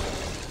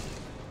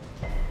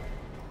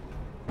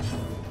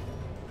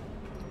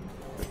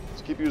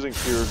 Let's keep using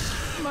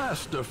Pierce.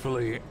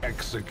 Masterfully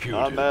executed.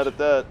 Not mad at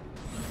that.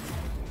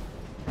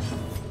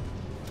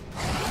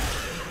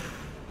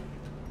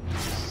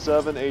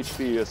 7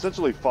 HP,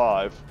 essentially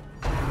 5.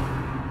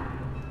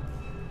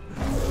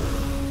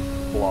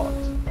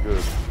 Blocked.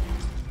 Good.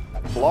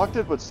 Blocked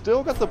it, but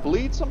still got the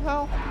bleed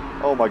somehow?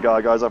 Oh my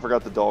god, guys, I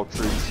forgot the dog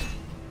treats.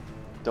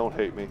 Don't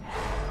hate me.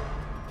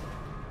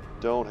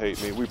 Don't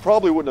hate me. We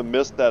probably wouldn't have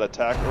missed that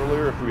attack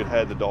earlier if we had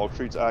had the dog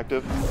treats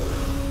active.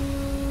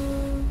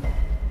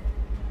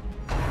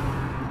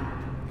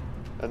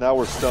 And now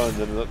we're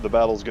stunned and the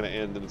battle's going to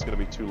end and it's going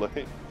to be too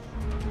late.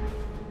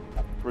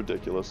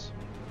 Ridiculous.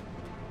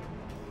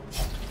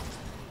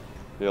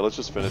 Yeah, let's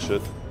just finish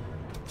it.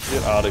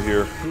 Get out of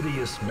here.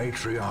 Hideous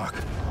matriarch,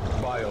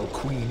 vile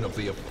queen of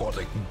the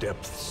aquatic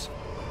depths.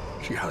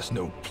 She has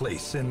no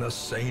place in the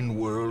sane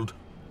world.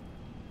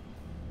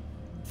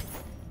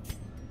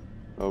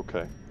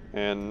 Okay,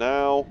 and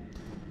now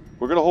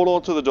we're gonna hold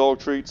on to the dog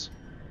treats.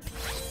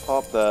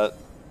 Pop that.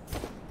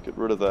 Get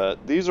rid of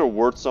that. These are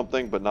worth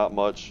something, but not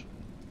much.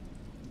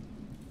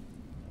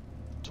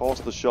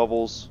 Toss the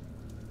shovels.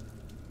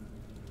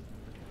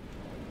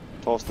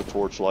 Toss the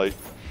torchlight.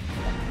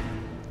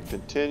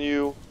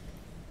 Continue.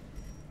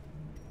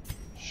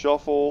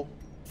 Shuffle.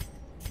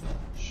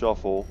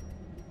 Shuffle.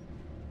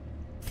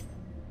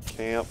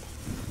 Camp.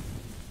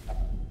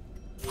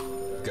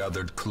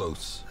 Gathered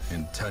close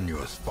in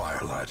tenuous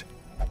firelight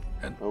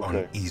and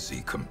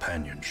uneasy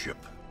companionship.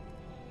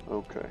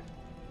 Okay.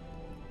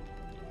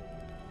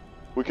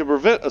 We can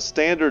prevent a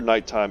standard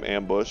nighttime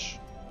ambush.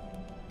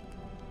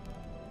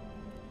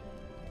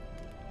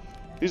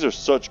 These are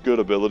such good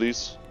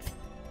abilities.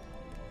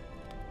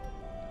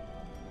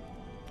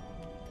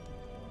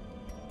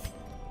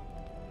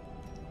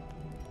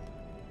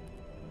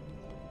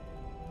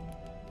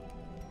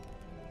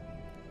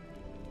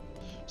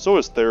 So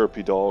is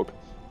Therapy Dog.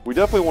 We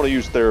definitely want to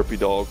use Therapy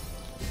Dog.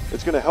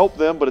 It's going to help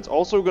them, but it's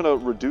also going to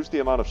reduce the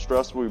amount of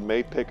stress we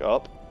may pick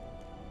up.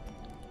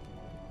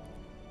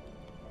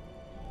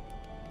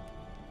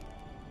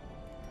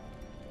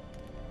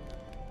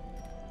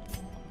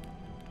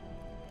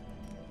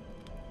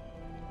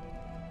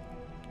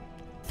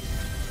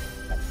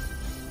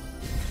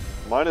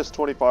 Minus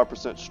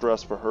 25%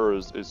 stress for her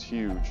is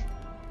huge.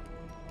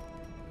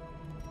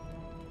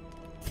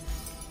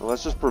 Well,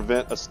 let's just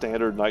prevent a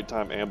standard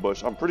nighttime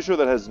ambush. I'm pretty sure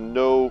that has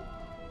no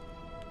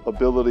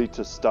ability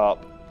to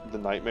stop the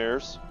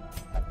nightmares.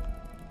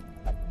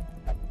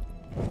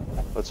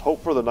 Let's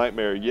hope for the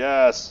nightmare.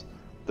 Yes!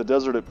 The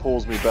desert, it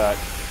pulls me back.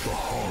 The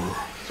horror.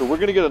 So we're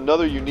gonna get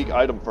another unique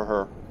item for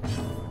her.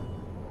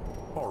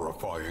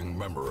 Horrifying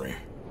memory.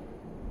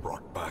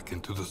 Brought back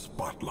into the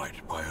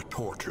spotlight by a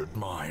tortured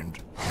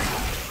mind.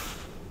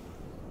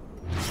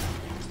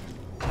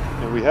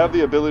 And we have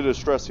the ability to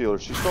stress heal her.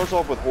 She starts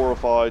off with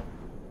horrified.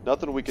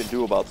 Nothing we can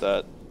do about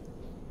that.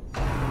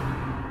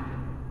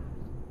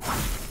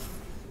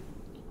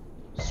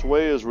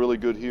 Sway is really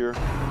good here.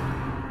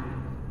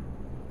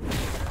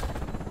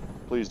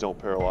 Please don't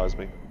paralyze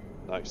me.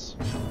 Nice.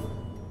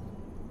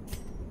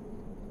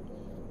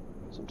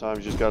 Sometimes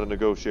you just gotta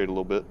negotiate a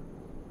little bit.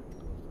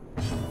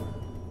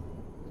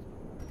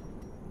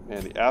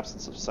 Man, the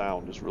absence of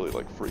sound is really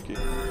like freaky.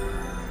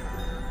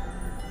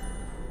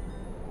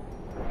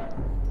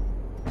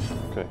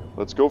 Okay,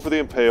 let's go for the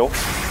impale.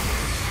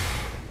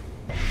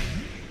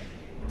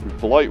 We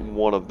blight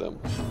one of them.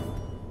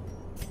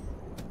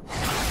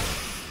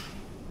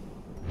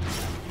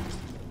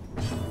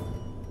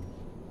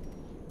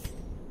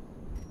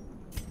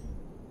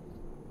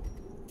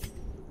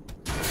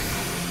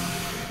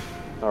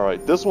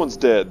 Alright, this one's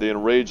dead, the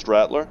enraged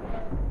rattler.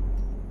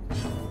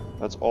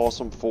 That's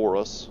awesome for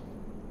us.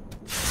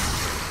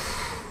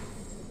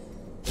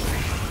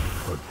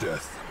 A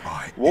death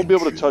by Won't be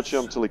able to inches. touch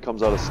him until he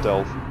comes out of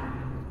stealth.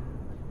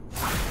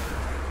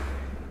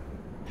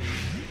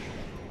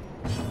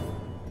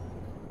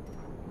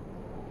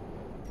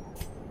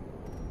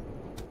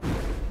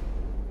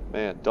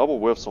 Man, double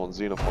whiffs on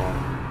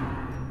Xenophon.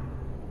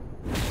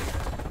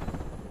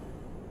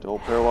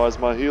 Don't paralyze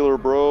my healer,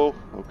 bro.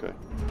 Okay.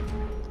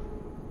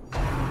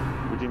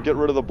 We can get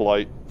rid of the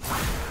blight.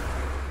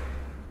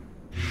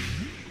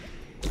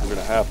 We're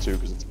gonna have to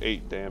because it's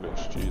 8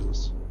 damage.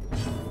 Jesus.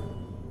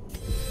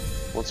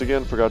 Once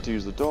again, forgot to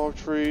use the dog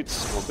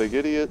treats. I'm a big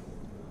idiot.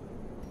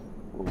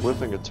 We're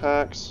whiffing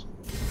attacks.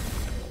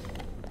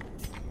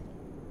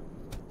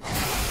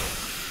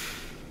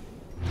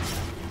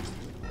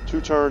 Two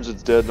turns,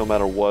 it's dead no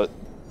matter what.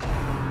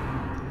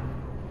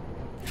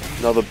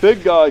 Now the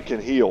big guy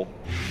can heal.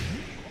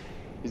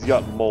 He's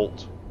got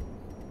Molt.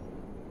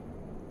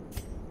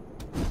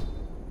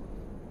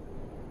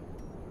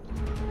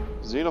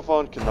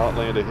 Xenophon cannot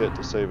land a hit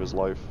to save his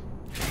life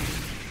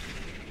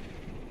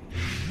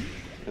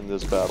in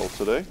this battle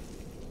today.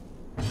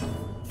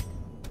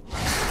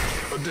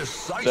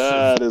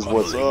 That is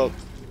what's up.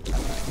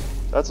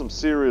 That's some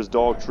serious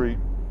dog treat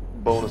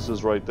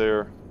bonuses right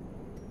there.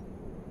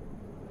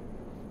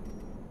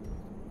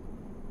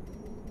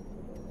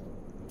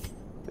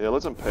 Yeah,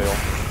 let's impale.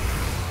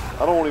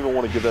 I don't even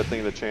want to give that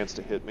thing the chance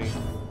to hit me.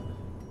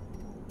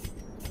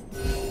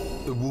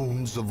 The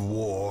wounds of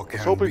war can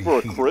I was hoping be for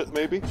a healed, crit,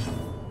 maybe?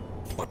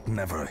 but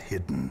never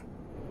hidden.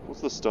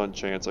 What's the stun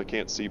chance? I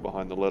can't see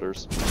behind the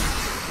letters.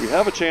 We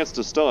have a chance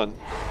to stun,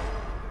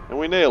 and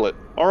we nail it.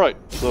 Alright,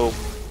 so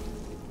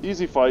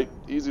easy fight,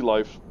 easy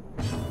life.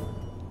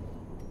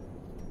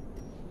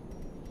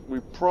 We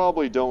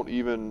probably don't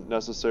even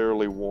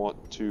necessarily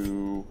want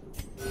to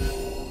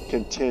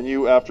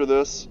continue after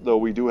this, though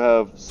we do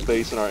have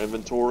space in our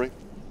inventory.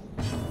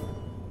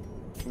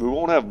 We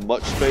won't have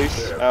much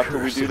space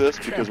after we do this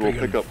because we'll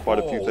pick up quite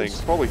a few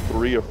things. Probably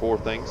 3 or 4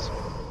 things.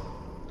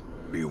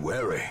 Be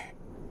wary.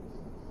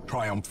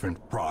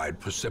 Triumphant pride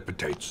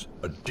precipitates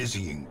a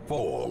dizzying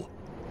fall.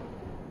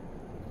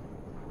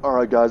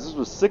 Alright guys, this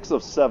was 6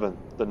 of 7.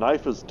 The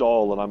knife is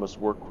dull and I must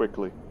work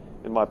quickly.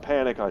 In my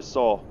panic I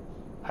saw,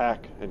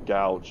 hack and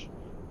gouge.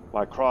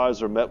 My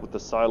cries are met with the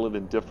silent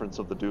indifference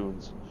of the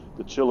dunes,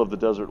 the chill of the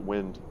desert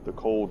wind, the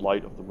cold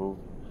light of the moon.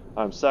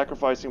 I am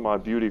sacrificing my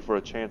beauty for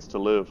a chance to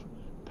live,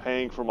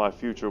 paying for my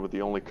future with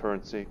the only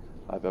currency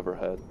I've ever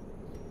had.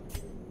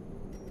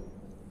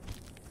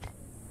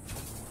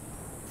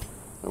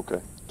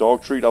 Okay,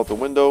 dog treat out the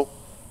window.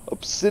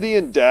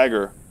 Obsidian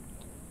dagger.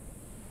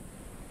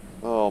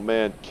 Oh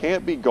man,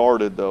 can't be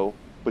guarded though.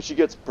 But she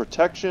gets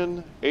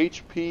protection,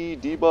 HP,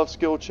 debuff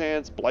skill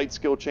chance, blight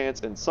skill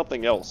chance, and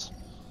something else.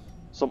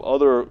 Some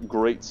other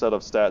great set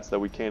of stats that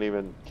we can't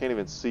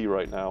even see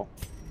right now.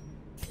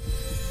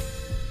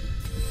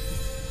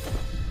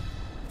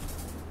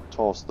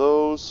 Toss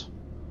those.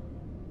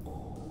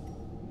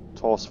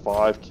 Toss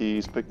 5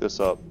 keys, pick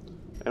this up.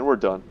 And we're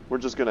done. We're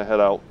just gonna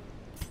head out.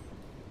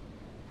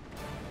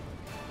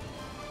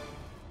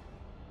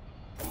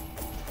 I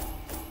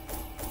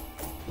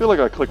feel like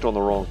I clicked on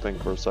the wrong thing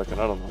for a second,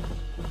 I don't know.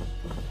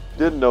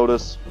 Didn't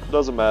notice,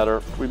 doesn't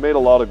matter. We made a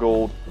lot of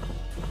gold.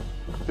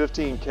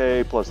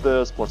 15k plus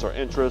this, plus our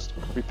interest.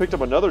 We picked up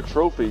another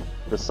trophy,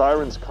 the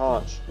Sirens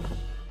conch.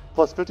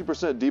 Plus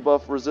 50%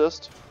 debuff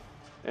resist,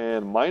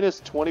 and minus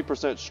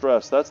 20%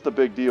 stress. That's the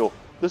big deal.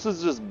 This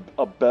is just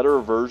a better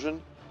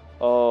version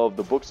of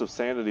the Books of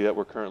Sanity that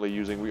we're currently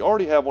using. We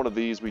already have one of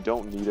these, we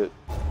don't need it.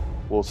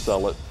 We'll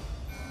sell it.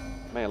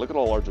 Man, look at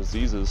all our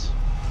diseases.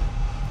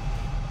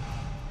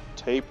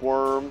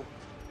 Tapeworm,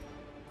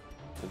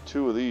 and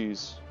 2 of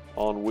these.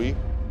 Ennui. I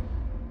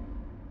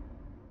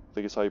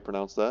think it's how you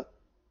pronounce that.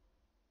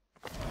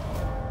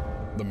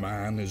 The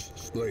man is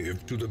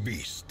slave to the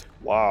beast.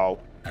 Wow.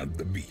 And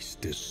the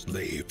beast is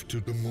slave to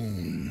the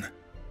moon.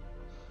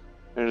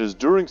 And it is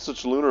during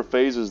such lunar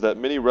phases that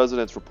many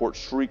residents report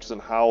shrieks and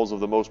howls of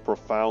the most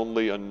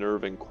profoundly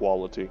unnerving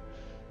quality.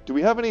 Do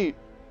we have any...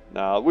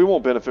 Nah, we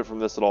won't benefit from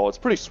this at all. It's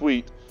pretty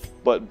sweet,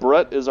 but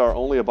Brett is our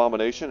only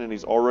abomination, and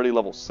he's already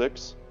level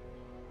 6.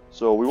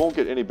 So we won't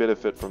get any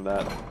benefit from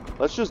that.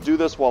 Let's just do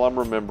this while I'm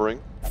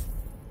remembering.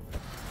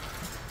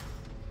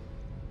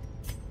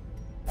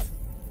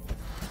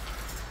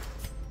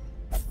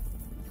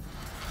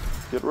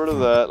 Get rid of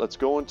that. Let's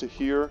go into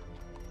here.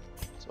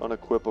 Let's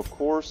unequip, of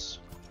course.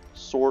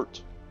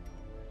 Sort.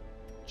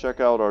 Check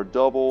out our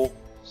double.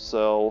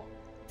 Sell.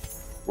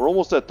 We're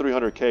almost at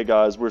 300k,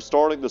 guys. We're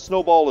starting. The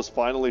snowball is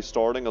finally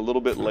starting, a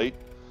little bit late.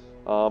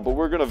 But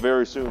we're going to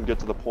very soon get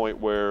to the point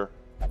where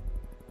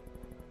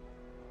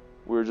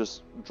we're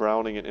just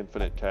drowning in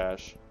infinite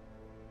cash.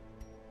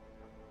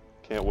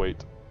 Can't wait.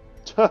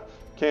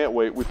 Can't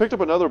wait. We picked up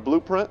another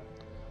blueprint.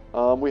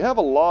 We have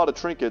a lot of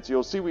trinkets.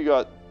 You'll see we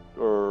got...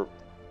 or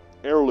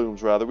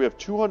heirlooms, rather. We have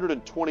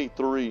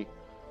 223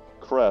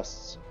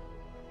 crests.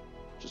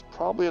 Which is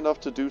probably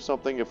enough to do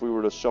something if we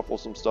were to shuffle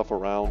some stuff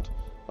around.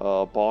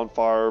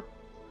 Bonfire,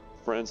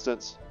 for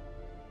instance.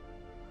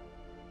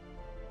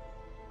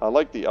 I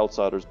like the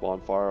Outsider's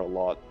bonfire a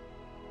lot.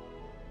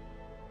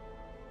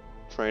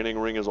 Training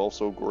ring is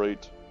also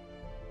great.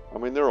 I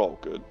mean, they're all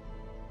good.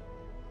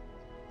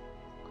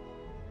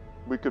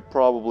 We could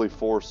probably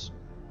force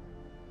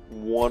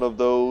one of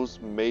those,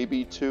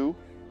 maybe two.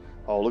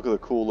 Oh, look at the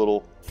cool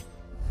little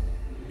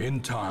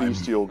in time,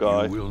 bestial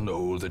guy. You will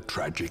know the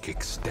tragic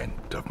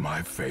extent of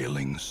my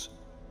failings.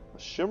 A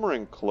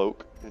shimmering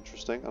cloak.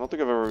 Interesting. I don't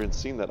think I've ever even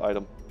seen that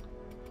item.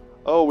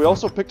 Oh, we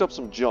also picked up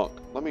some junk.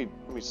 Let me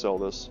sell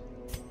this.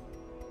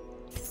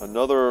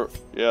 Another...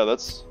 Yeah,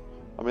 that's...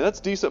 I mean, that's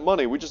decent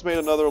money. We just made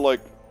another,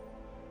 like...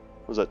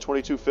 What was that,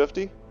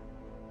 2250?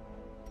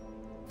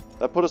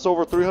 That put us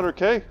over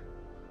 300k.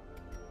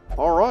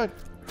 Alright.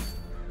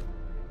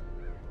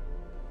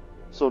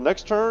 So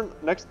next turn,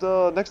 next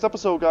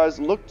episode, guys,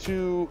 look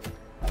to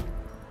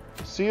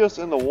see us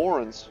in the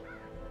Warrens.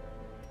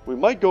 We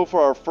might go for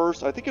our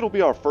first, I think it'll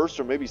be our first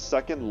or maybe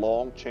second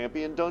long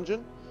champion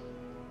dungeon.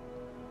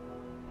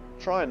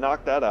 Try and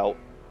knock that out.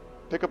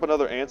 Pick up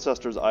another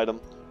Ancestors item.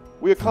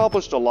 We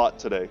accomplished a lot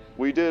today.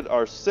 We did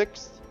our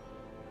 6th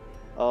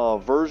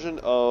version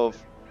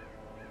of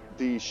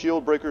the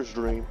Shield Breaker's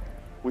Dream.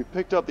 We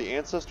picked up the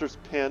Ancestors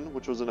Pin,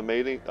 which was an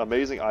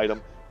amazing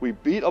item. We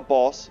beat a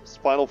boss,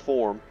 final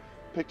form.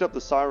 Picked up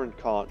the Siren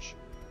Conch.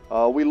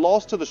 We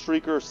lost to the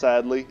Shrieker,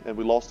 sadly, and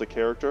we lost a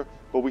character,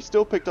 but we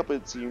still picked up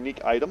its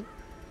unique item.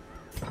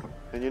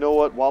 And you know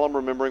what? While I'm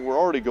remembering, we're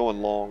already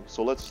going long,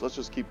 so let's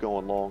just keep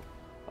going long.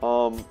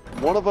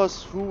 One of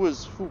us, who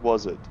was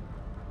it?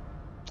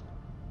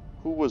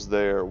 Who was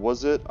there?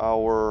 Was it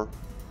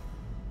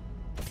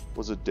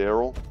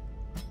Daryl?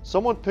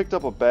 Someone picked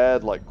up a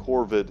bad, like,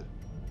 Corvid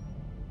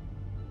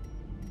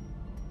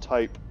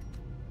type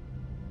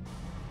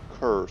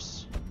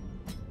curse.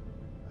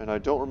 And I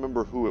don't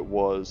remember who it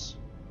was.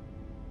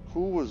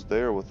 Who was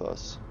there with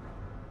us?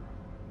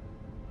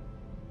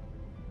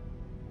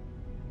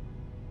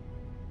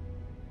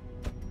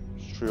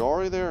 Was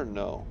Triari there?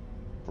 No.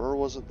 Ver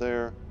wasn't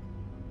there.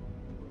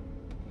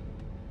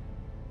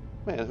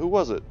 Man, who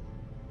was it?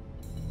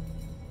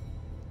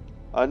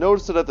 I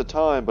noticed it at the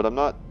time, but I'm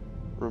not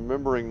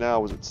remembering now.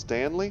 Was it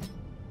Stanley?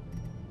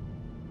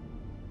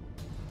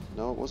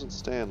 No, it wasn't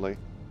Stanley.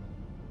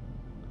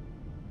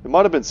 It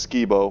might have been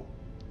Skibo.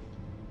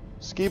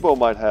 Skibo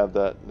might have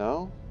that.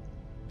 No?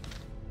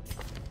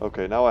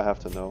 Okay, now I have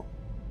to know.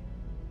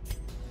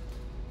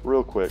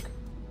 Real quick.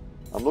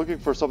 I'm looking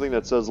for something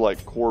that says, like,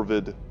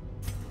 Corvid.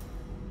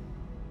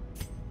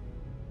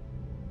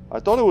 I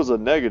thought it was a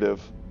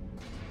negative.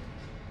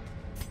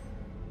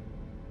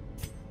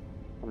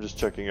 I'm just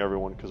checking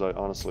everyone, because I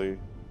honestly...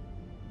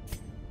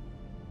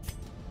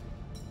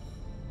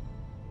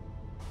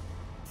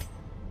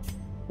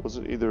 Was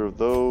it either of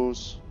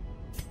those?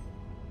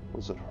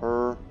 Was it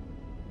her?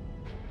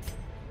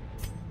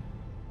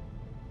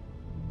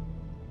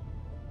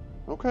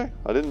 Okay,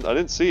 I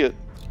didn't see it.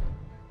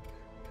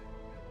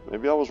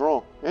 Maybe I was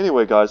wrong.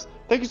 Anyway, guys,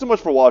 thank you so much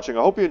for watching.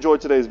 I hope you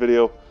enjoyed today's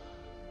video.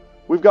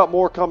 We've got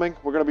more coming.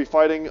 We're going to be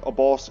fighting a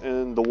boss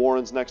in the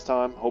Warrens next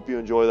time. Hope you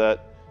enjoy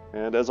that.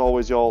 And as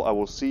always, y'all, I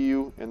will see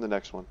you in the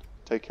next one.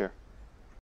 Take care.